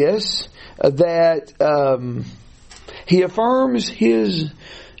in this that he affirms his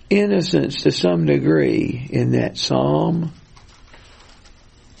innocence to some degree in that psalm.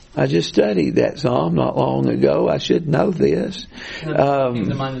 I just studied that psalm not long ago. I should know this. I think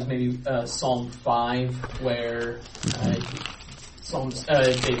the mind is maybe Psalm 5, where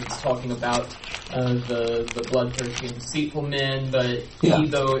David's talking about the bloodthirsty and deceitful men, but he,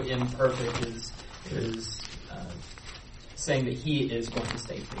 though imperfect, is saying that he is going to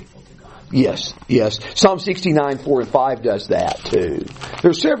stay faithful to God. Yes, yes. Psalm 69, 4 and 5 does that too.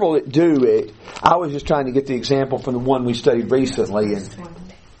 There's several that do it. I was just trying to get the example from the one we studied recently. And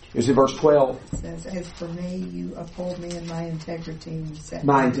is it verse 12? It says, as for me, you uphold me in my integrity. And set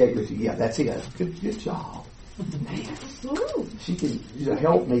My integrity. Yeah, that's it. Good job. Man, she can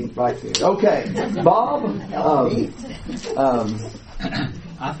help me right there. Okay, Bob.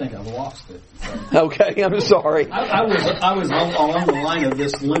 I think I've lost it. Okay, I'm sorry. I was along the line of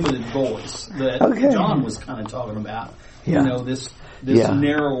this limited voice that John was kind of talking about. Yeah. You know, this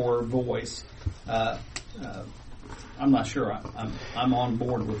narrower voice. I'm not sure I'm on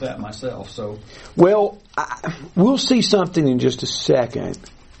board with that myself. So, well, we'll see something in just a second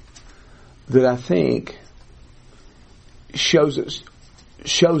that I think shows us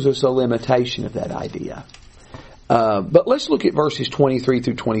a limitation of that idea. But let's look at verses 23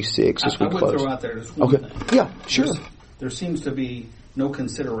 through 26 as we close. I would throw out there just one thing. Yeah, sure. There seems to be no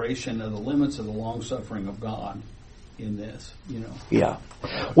consideration of the limits of the long suffering of God in this. You know. Yeah.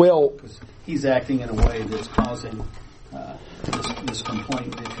 Well, because He's acting in a way that's causing this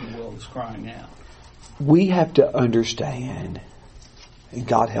complaint, if you will, is crying out. We have to understand, and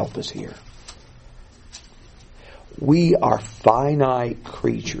God help us here. We are finite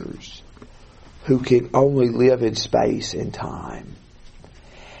creatures who can only live in space and time.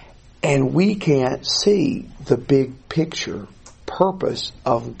 And we can't see the big picture purpose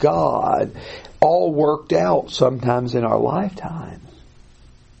of God all worked out sometimes in our lifetime.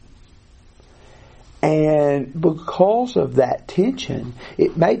 And because of that tension,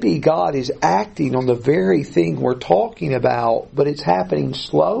 it may be God is acting on the very thing we're talking about, but it's happening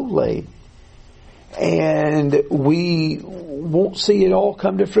slowly. And we won't see it all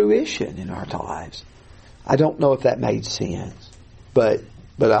come to fruition in our lives. I don't know if that made sense, but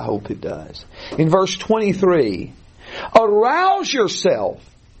I hope it does. In verse 23, arouse yourself.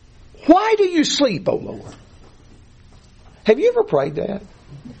 Why do you sleep, O Lord? Have you ever prayed that?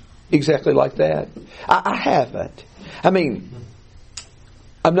 Exactly like that? I haven't. I mean,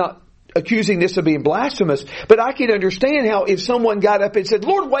 I'm not accusing this of being blasphemous, but I can understand how if someone got up and said,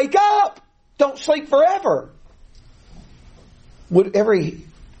 Lord, wake up! Don't sleep forever. Would everybody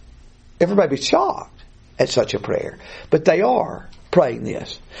be shocked at such a prayer? But they are praying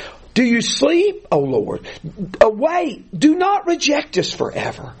this. Do you sleep, O Lord? Awake. Do not reject us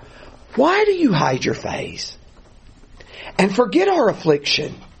forever. Why do you hide your face? And forget our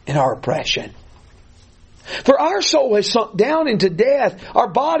affliction and our oppression. For our soul has sunk down into death. Our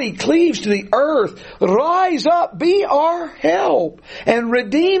body cleaves to the earth. Rise up, be our help, and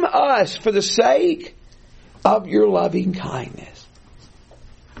redeem us for the sake of your loving kindness.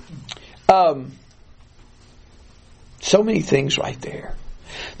 So many things right there.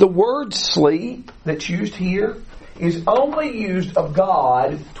 The word sleep that's used here is only used of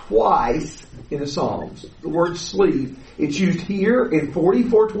God twice in the Psalms. The word sleep, it's used here in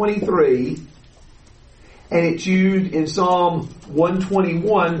 44:23, and it's used in Psalm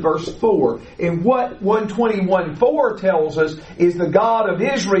 121 verse 4. And what 121:4 tells us is the God of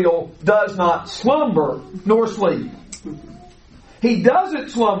Israel does not slumber nor sleep. He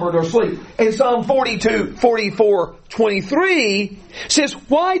doesn't slumber nor sleep. And Psalm 44:23 says,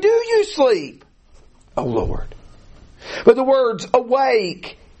 why do you sleep, O Lord? But the words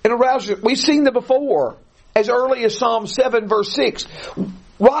awake and arouse, we've seen them before. As early as Psalm 7 verse 6.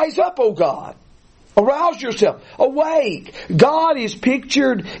 Rise up, O God. Arouse yourself. Awake. God is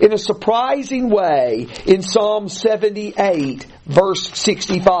pictured in a surprising way in Psalm 78 verse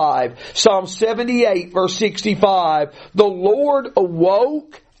 65. Psalm 78 verse 65. The Lord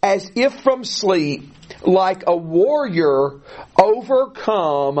awoke as if from sleep, like a warrior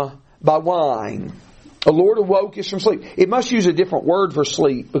overcome by wine. The Lord awoke as from sleep. It must use a different word for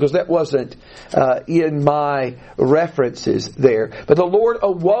sleep because that wasn't in my references there. But the Lord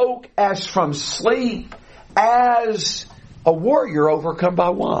awoke as from sleep, as a warrior overcome by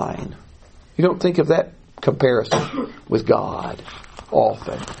wine. You don't think of that comparison with God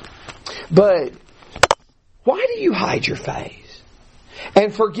often. But why do you hide your face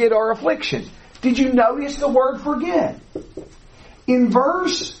and forget our affliction? Did you notice the word forget? In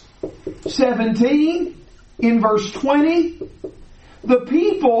verse 17, in verse 20, the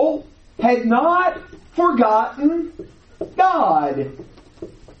people had not forgotten God.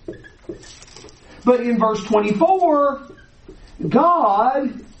 But in verse 24,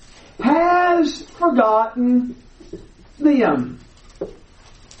 God has forgotten them.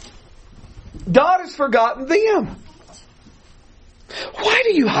 God has forgotten them. Why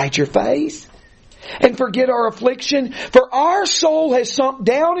do you hide your face and forget our affliction? For our soul has sunk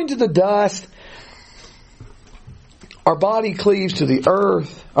down into the dust. Our body cleaves to the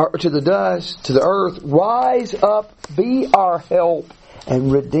earth, or to the dust, to the earth. Rise up, be our help,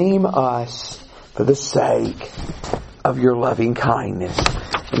 and redeem us for the sake of your loving kindness.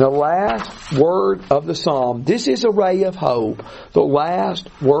 And the last word of the psalm, this is a ray of hope. The last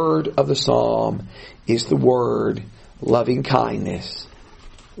word of the psalm is the word loving kindness.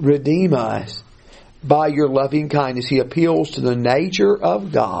 Redeem us by your loving kindness. He appeals to the nature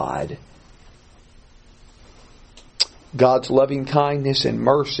of God. God's loving kindness and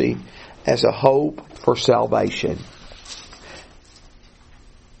mercy as a hope for salvation.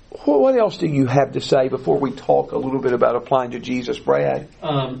 What else do you have to say before we talk a little bit about applying to Jesus, Brad?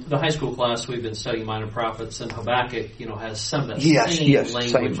 The high school class we've been studying Minor Prophets, and Habakkuk, has some of that same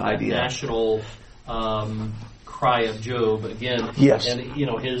language, same idea. National cry of Job again. Yes. And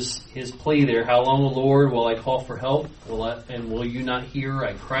his plea there: "How long, O Lord, will I call for help? Will you not hear?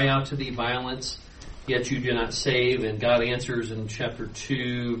 I cry out to thee violence, yet you do not save." And God answers in chapter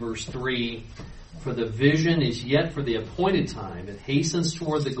 2, verse 3. "For the vision is yet for the appointed time. It hastens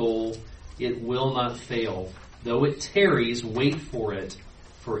toward the goal. It will not fail. Though it tarries, wait for it.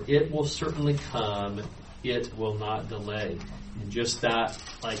 For it will certainly come. It will not delay." And just that,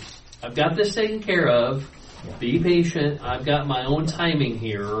 I've got this taken care of. Be patient. I've got my own timing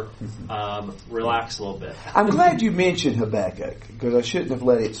here. Relax a little bit. I'm glad you mentioned Habakkuk, because I shouldn't have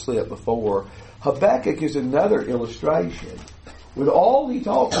let it slip before. Habakkuk is another illustration. With all he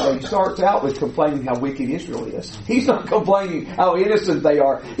talks about, he starts out with complaining how wicked Israel is. He's not complaining how innocent they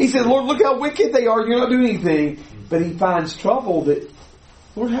are. He says, "Lord, look how wicked they are. You're not doing anything." But he finds trouble that,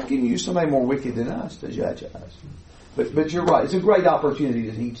 "Lord, how can you use somebody more wicked than us to judge us?" But you're right. It's a great opportunity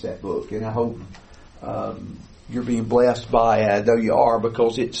to teach that book. And I hope you're being blessed by it, though you are,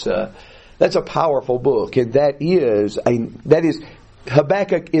 because that's a powerful book. And that is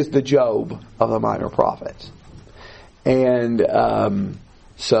Habakkuk is the Job of the Minor Prophets. And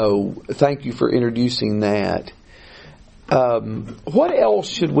so thank you for introducing that. What else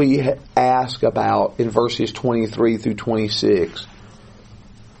should we ask about in verses 23 through 26?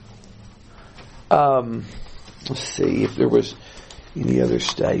 Let's see if there was any other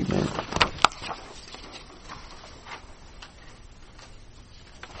statement.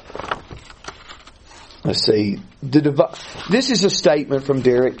 Let's see. This is a statement from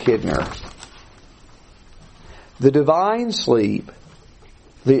Derek Kidner. The divine sleep,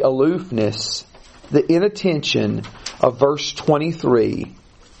 the aloofness, the inattention of verse 23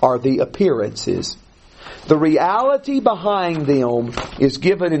 are the appearances. The reality behind them is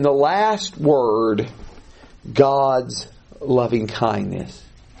given in the last word, God's loving kindness.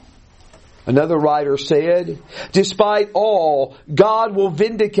 Another writer said, "Despite all, God will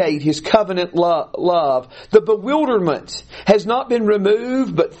vindicate His covenant love. The bewilderment has not been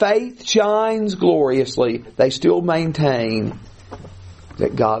removed, but faith shines gloriously." They still maintain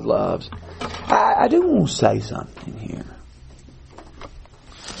that God loves. I do want to say something here.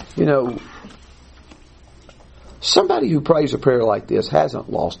 Somebody who prays a prayer like this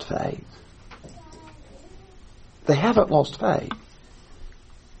hasn't lost faith. They haven't lost faith.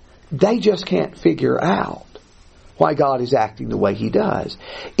 They just can't figure out why God is acting the way He does.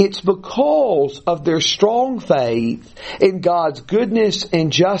 It's because of their strong faith in God's goodness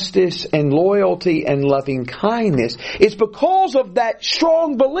and justice and loyalty and loving kindness. It's because of that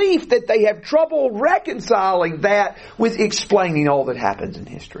strong belief that they have trouble reconciling that with explaining all that happens in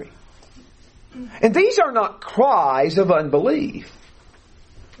history. And these are not cries of unbelief.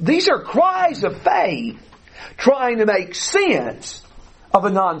 These are cries of faith trying to make sense of a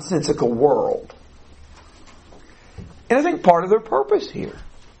nonsensical world. And I think part of their purpose here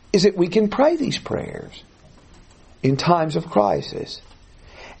is that we can pray these prayers in times of crisis.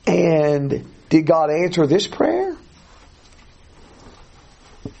 And did God answer this prayer?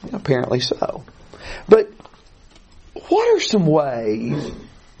 Apparently so. But what are some ways,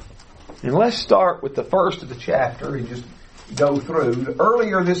 and let's start with the first of the chapter and just go through. The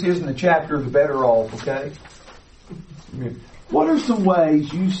earlier this is in the chapter, the better off, okay? What are some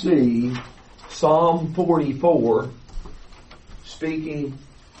ways you see Psalm 44 speaking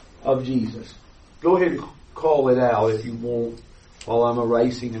of Jesus? Go ahead and call it out if you want while I'm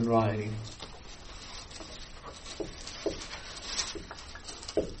erasing and writing.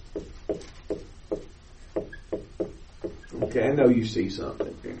 Okay, I know you see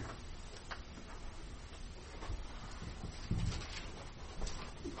something here.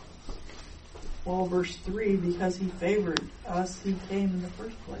 Well, verse 3, because He favored us, He came in the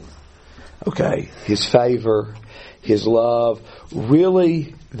first place. Okay, His favor, His love,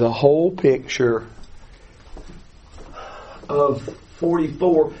 really the whole picture of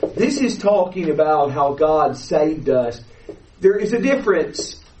 44. This is talking about how God saved us. There is a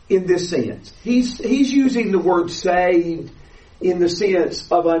difference in this sense. He's using the word saved in the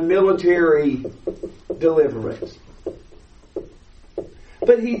sense of a military deliverance.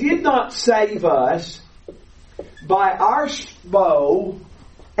 But He did not save us by our bow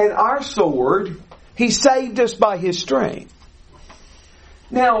and our sword. He saved us by His strength.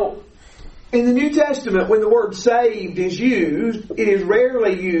 Now, in the New Testament, when the word saved is used, it is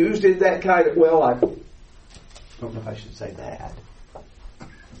rarely used in that kind of, well, I don't know if I should say that.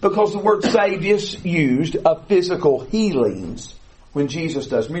 Because the word saved is used of physical healings when Jesus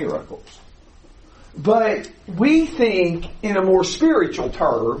does miracles. But we think in a more spiritual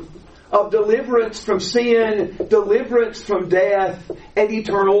term of deliverance from sin, deliverance from death, and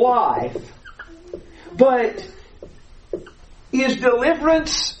eternal life. But is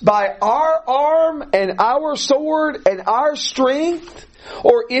deliverance by our arm and our sword and our strength,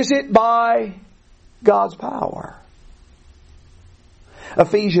 or is it by God's power?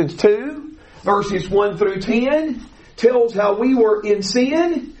 Ephesians 2, verses 1 through 10, tells how we were in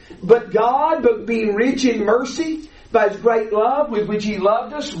sin, but God, being rich in mercy, by His great love with which He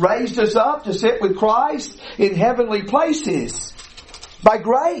loved us, raised us up to sit with Christ in heavenly places. By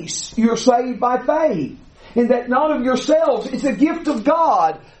grace, you're saved by faith. And that not of yourselves, it's a gift of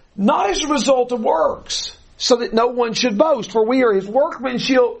God, not as a result of works, so that no one should boast. For we are His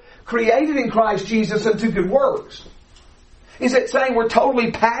workmanship, created in Christ Jesus unto good works. Is it saying we're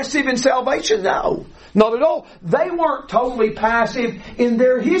totally passive in salvation? No, not at all. They weren't totally passive in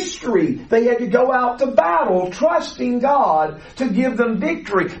their history. They had to go out to battle, trusting God to give them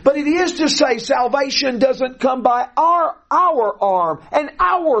victory. But it is to say salvation doesn't come by our arm and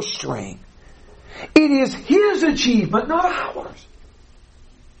our strength. It is His achievement, not ours.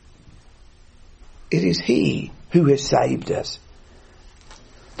 It is He who has saved us.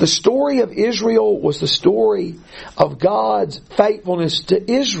 The story of Israel was the story of God's faithfulness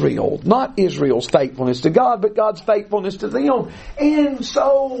to Israel. Not Israel's faithfulness to God, but God's faithfulness to them. And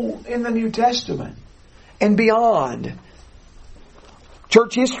so in the New Testament and beyond.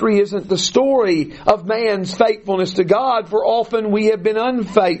 Church history isn't the story of man's faithfulness to God, for often we have been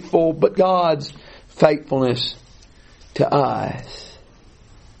unfaithful, but God's faithfulness to us.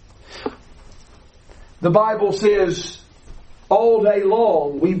 The Bible says, all day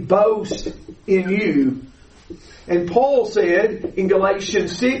long we boast in you. And Paul said in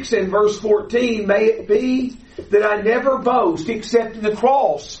Galatians 6 and verse 14, may it be that I never boast except in the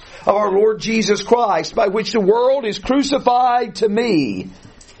cross of our Lord Jesus Christ, by which the world is crucified to me,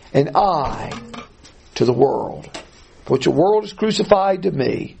 and I to the world. For which the world is crucified to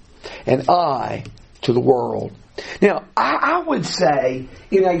me, and I to the world. Now, I would say,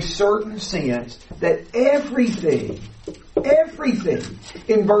 in a certain sense, that everything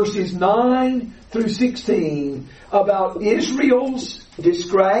in verses 9 through 16 about Israel's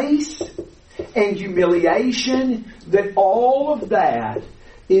disgrace and humiliation, that all of that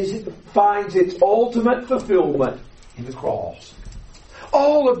finds its ultimate fulfillment in the cross.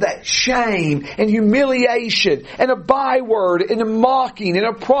 All of that shame and humiliation and a byword and a mocking and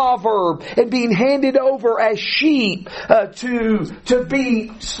a proverb and being handed over as sheep to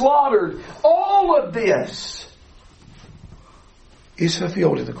be slaughtered. All of this is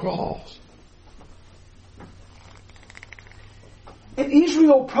fulfilled in the cross. And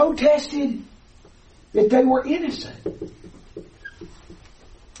Israel protested that they were innocent.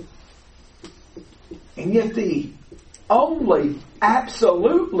 And yet the only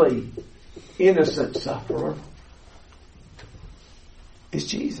absolutely innocent sufferer is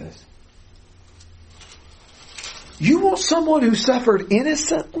Jesus. You want someone who suffered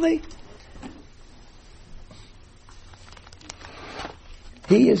innocently?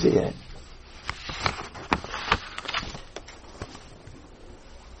 He is it.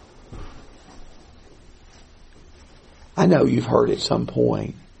 I know you've heard at some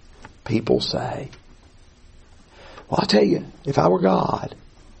point people say, well, I'll tell you, if I were God,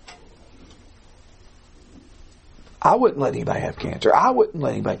 I wouldn't let anybody have cancer. I wouldn't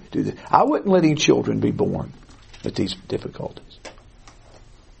let anybody do this. I wouldn't let any children be born with these difficulties.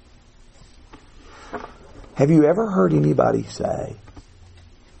 Have you ever heard anybody say,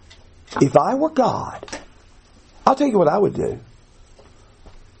 if I were God, I'll tell you what I would do.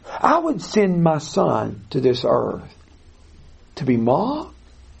 I would send my son to this earth to be mocked,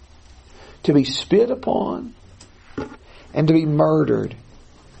 to be spit upon, and to be murdered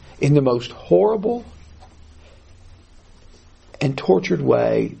in the most horrible and tortured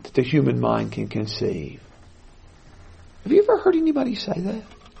way that the human mind can conceive. Have you ever heard anybody say that?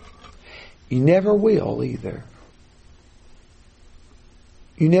 You never will either.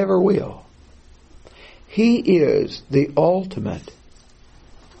 You never will. He is the ultimate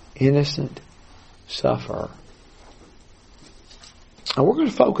innocent sufferer. And we're going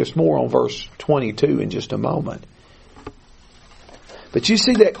to focus more on verse 22 in just a moment. But you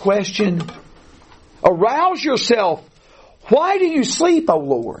see that question? Arouse yourself. Why do you sleep, O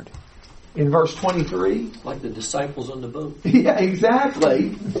Lord? In verse 23. Like the disciples on the boat. Yeah, exactly.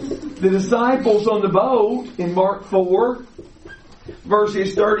 The disciples on the boat in Mark 4,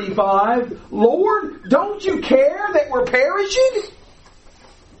 verses 35. Lord, don't you care that we're perishing?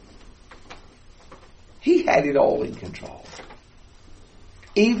 He had it all in control.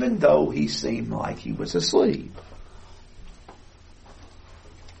 Even though he seemed like he was asleep.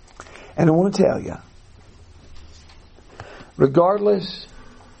 And I want to tell you, regardless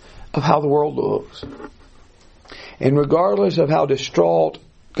of how the world looks, and regardless of how distraught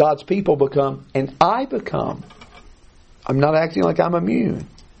God's people become, and I become, I'm not acting like I'm immune,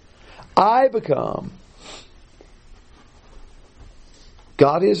 I become,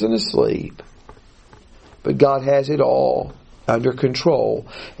 God isn't asleep, but God has it all under control,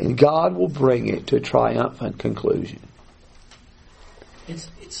 and God will bring it to a triumphant conclusion.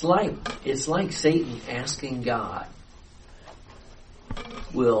 It's like Satan asking God,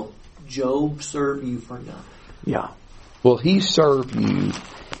 will Job serve you for nothing? Yeah. Will he serve you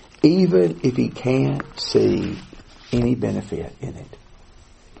even if he can't see any benefit in it?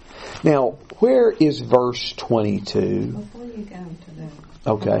 Now, where is verse 22? Before you go to that,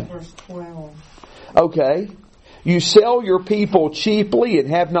 Okay. verse 12. Okay. You sell your people cheaply and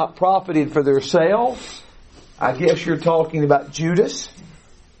have not profited for their sale. I guess you're talking about Judas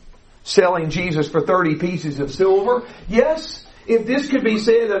selling Jesus for 30 pieces of silver. Yes, if this could be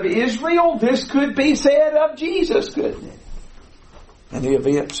said of Israel, this could be said of Jesus, couldn't it? And the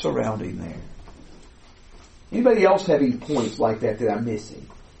events surrounding there. Anybody else have any points like that I'm missing?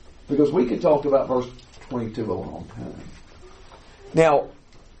 Because we could talk about verse 22 a long time. Now,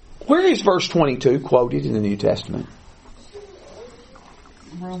 where is verse 22 quoted in the New Testament?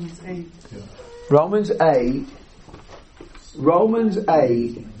 Romans 8. Romans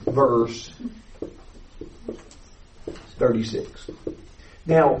 8, verse 36.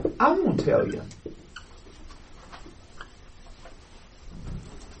 Now, I'm going to tell you,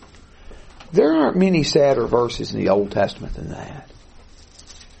 there aren't many sadder verses in the Old Testament than that.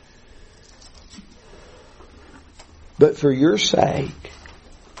 But for your sake,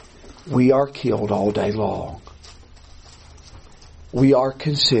 we are killed all day long. We are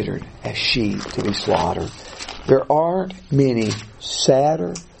considered as sheep to be slaughtered. There aren't many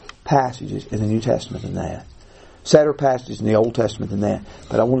sadder passages in the New Testament than that. Sadder passages in the Old Testament than that.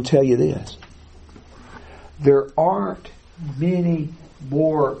 But I want to tell you this. There aren't many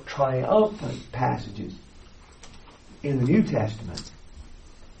more triumphant passages in the New Testament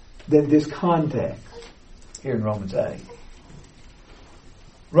than this context here in Romans 8.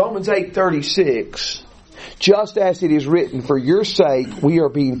 Romans 8:36. Just as it is written, for your sake we are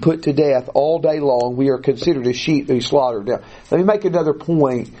being put to death all day long. We are considered as sheep to be slaughtered. Now, let me make another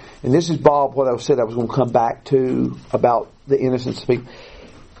point. And this is, Bob, what I said I was going to come back to about the innocence of people.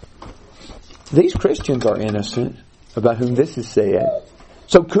 These Christians are innocent about whom this is said.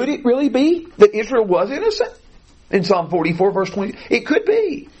 So could it really be that Israel was innocent? In Psalm 44, verse 20. It could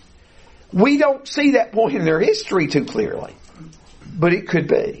be. We don't see that point in their history too clearly. But it could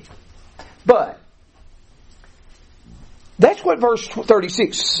be. But that's what verse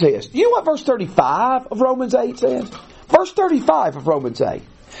 36 says. You know what verse 35 of Romans 8 says? Verse 35 of Romans 8.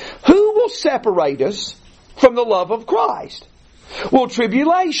 Who will separate us from the love of Christ? Will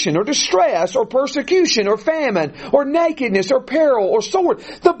tribulation or distress or persecution or famine or nakedness or peril or sword?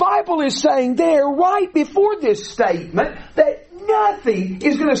 The Bible is saying there right before this statement that nothing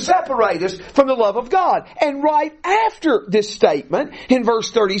is going to separate us from the love of God. And right after this statement, in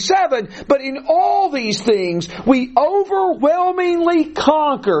verse 37, but in all these things we overwhelmingly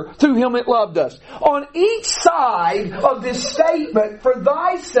conquer through Him that loved us. On each side of this statement, for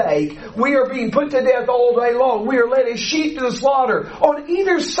thy sake, we are being put to death all day long. We are led as sheep to the slaughter. On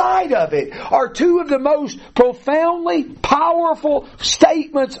either side of it are two of the most profoundly powerful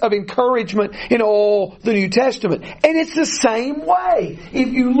statements of encouragement in all the New Testament. And it's the same way.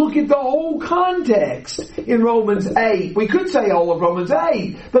 If you look at the whole context in Romans 8, we could say all of Romans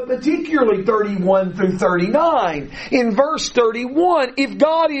 8, but particularly 31 through 39. In verse 31, if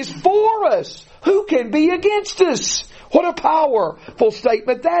God is for us, who can be against us? What a powerful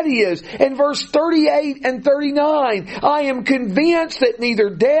statement that is. In verse 38 and 39, I am convinced that neither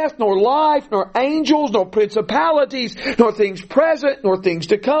death, nor life, nor angels, nor principalities, nor things present, nor things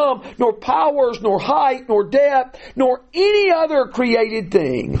to come, nor powers, nor height, nor depth, nor any other created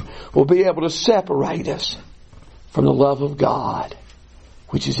thing will be able to separate us from the love of God,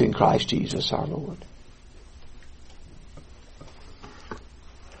 which is in Christ Jesus our Lord.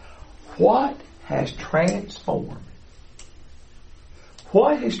 What has transformed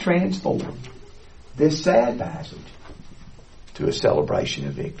this sad passage to a celebration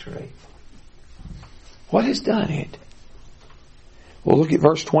of victory? What has done it? Well, look at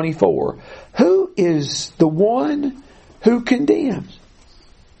verse 24. Who is the one who condemns?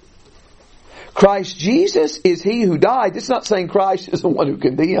 Christ Jesus is He who died. It's not saying Christ is the one who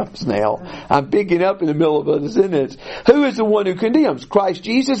condemns now. I'm picking up in the middle of a sentence. Who is the one who condemns? Christ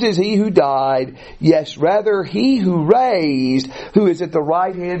Jesus is He who died. Yes, rather He who raised, who is at the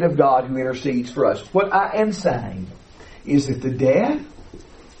right hand of God, who intercedes for us. What I am saying is that the death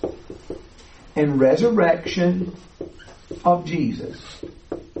and resurrection of Jesus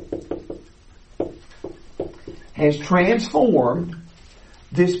has transformed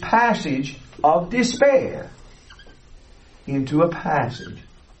this passage of despair into a passage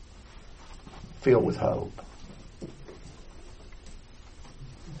filled with hope.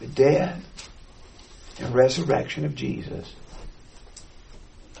 The death and resurrection of Jesus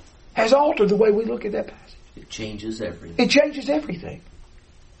has altered the way we look at that passage. It changes everything. It changes everything.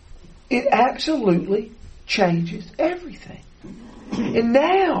 It absolutely changes everything.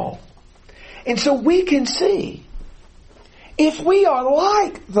 And so we can see, if we are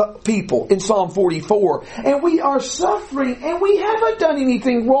like the people in Psalm 44, and we are suffering, and we haven't done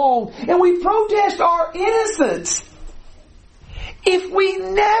anything wrong, and we protest our innocence, if we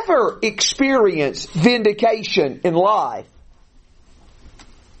never experience vindication in life,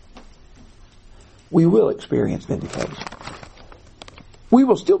 we will experience vindication. We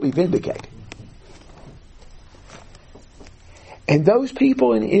will still be vindicated. And those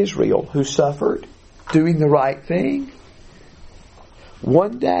people in Israel who suffered doing the right thing,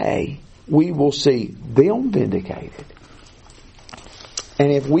 one day we will see them vindicated.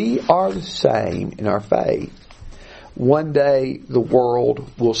 And if we are the same in our faith, one day the world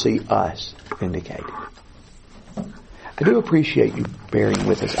will see us vindicated. I do appreciate you bearing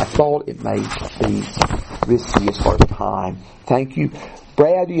with us. I thought it may be risky as far as time. Thank you.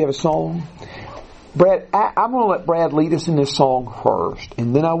 Brad, do you have a song? Brad, I'm going to let Brad lead us in this song first,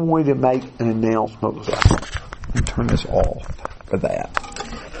 and then I wanted to make an announcement. Let me turn this off for that.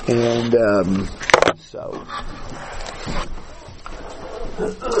 And so...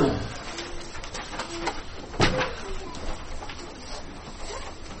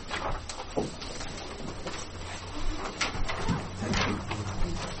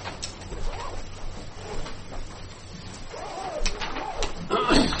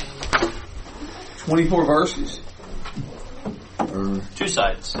 24 verses. Or 2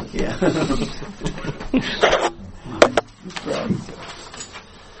 sides. Yeah. Right.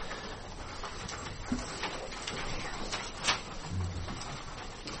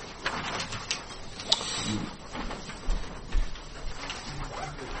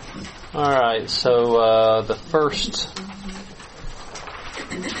 All right, so the first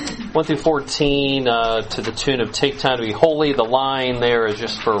 1 through 14 to the tune of "Take Time to Be Holy." The line there is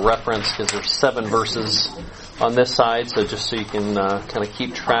just for reference because there's 7 verses on this side, so just so you can kind of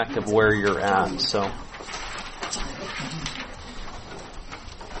keep track of where you're at. So.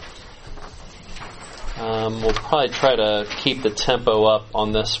 We'll probably try to keep the tempo up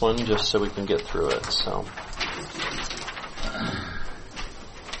on this one just so we can get through it. So.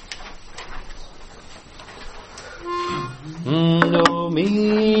 Know me,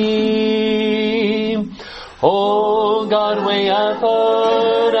 oh God, we have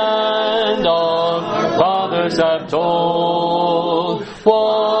heard and our fathers have told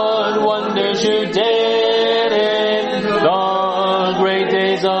what wonders you did in the great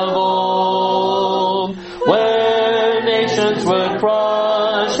days of old, when nations were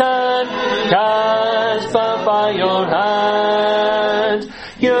crushed and cast back by your hand.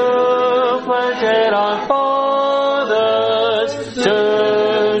 You planted our fathers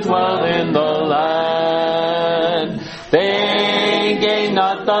to dwell in the land. They gained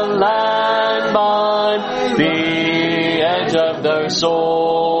not the land by the edge of their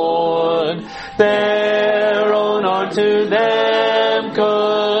sword. Their own arm to them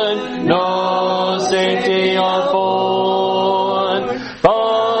could no safety afford.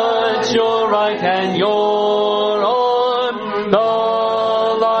 But your right hand, your arm,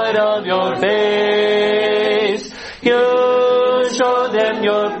 the light of your face,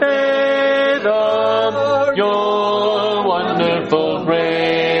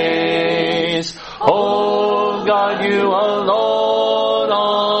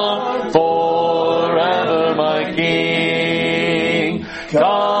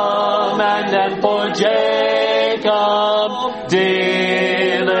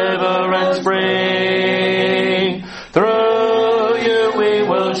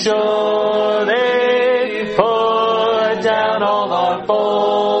 surely put down all our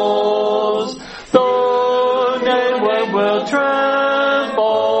foes. Though none will trample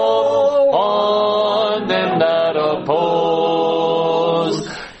on them that oppose.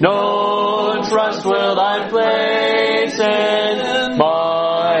 No trust will I place in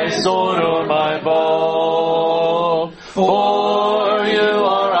my sword or my bow. For you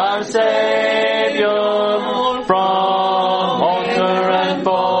are our Savior from altar and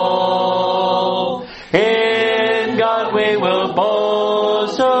foe. In God we will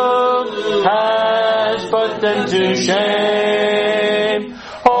boast, who has put them to shame.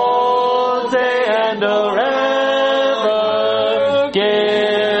 All day and forever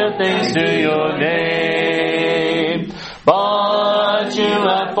give thanks to your name. But you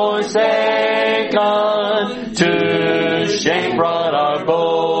have forsaken, to shame brought our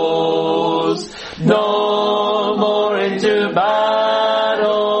bows. No more into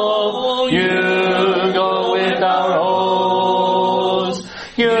battle, you go with our hosts.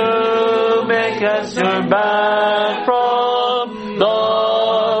 You make us turn back from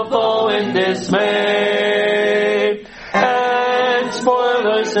the foe in dismay. And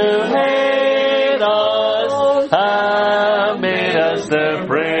spoilers who hate us have made us their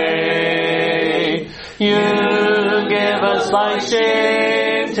prey. You give us like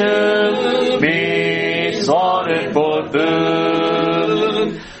sheep to be slaughtered for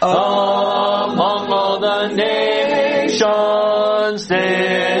food. Among all the nations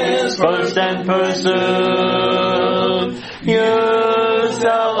dispersed and pursued, you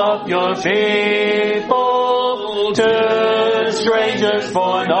sell up your people to strangers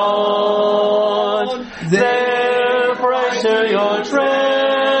for naught. Their price to your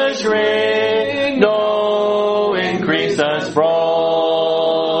treasury no increase has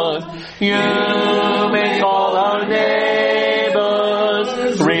brought. You make all our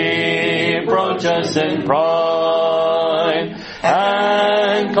neighbors reproach us in pride,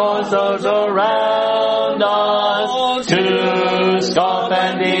 and cause those around us to scoff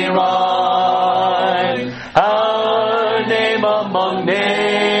and deride our name among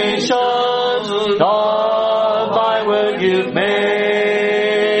nations. The byword you've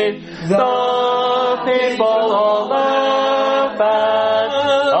made, the people all laugh at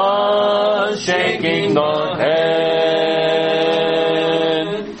us, shaking the head.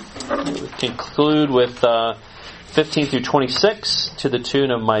 Conclude with 15 through 26 to the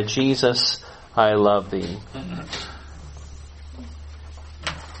tune of My Jesus, I Love Thee.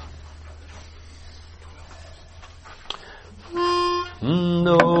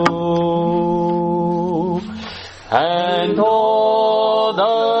 No, and all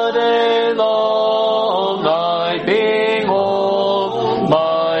the day long I behold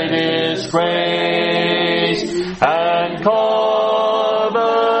my disgrace, and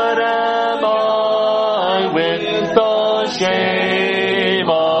covered am I with the shame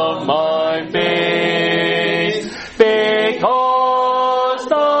of my face, because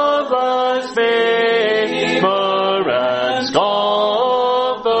the blasphemer and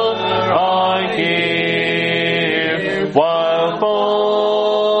scoffer I hear, while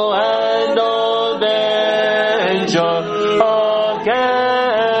foe and avenger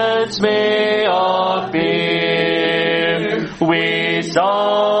against me appear. We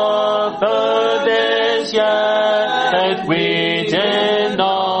suffer this, yet we did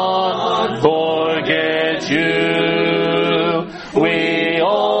not forget you. We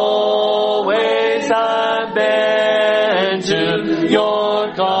always have been to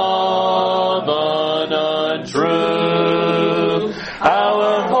your covenant true.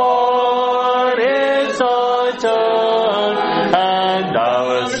 Our heart is unturned, and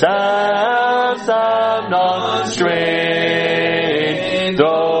our steps have not strayed.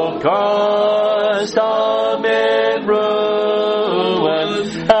 Though cursed amid ruin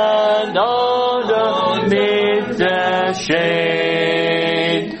and underneath the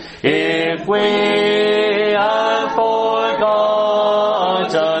shade, if we have forgotten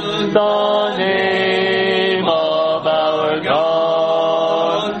the name of our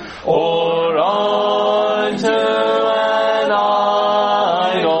God, or unto an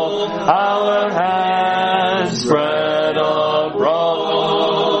idol our hands spread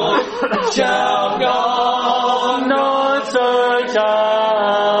abroad, shall God not search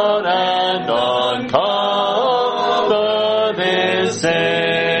out and uncover this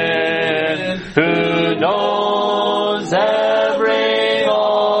sin, who knows every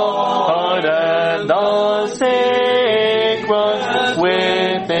heart and the secret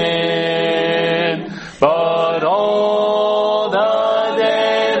within? But all the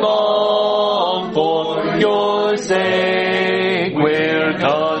day long for your sake we're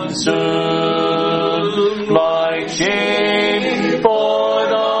consumed like sheep for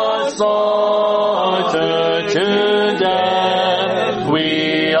the slaughter to death.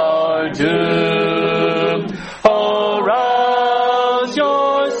 We are doomed. Arouse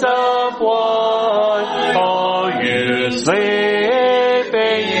yourself, one, are you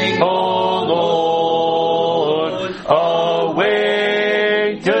sleeping, O Lord?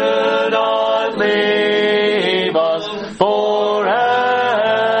 Awake, do not leave us forever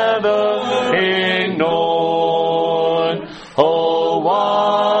ignored. Oh,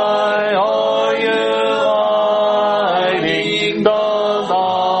 why are you hiding the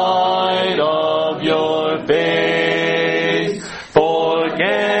light of your face, forgetting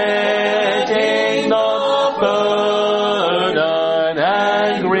the burden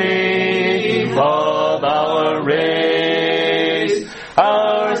and grief of our race?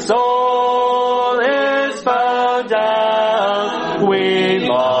 Our soul is bowed down, we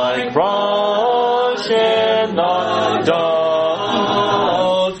lie crushed in the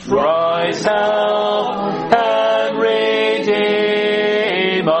dust. Rise, help, and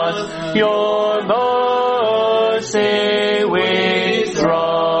redeem us, your mercy we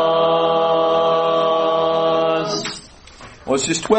trust. Well, it's just 12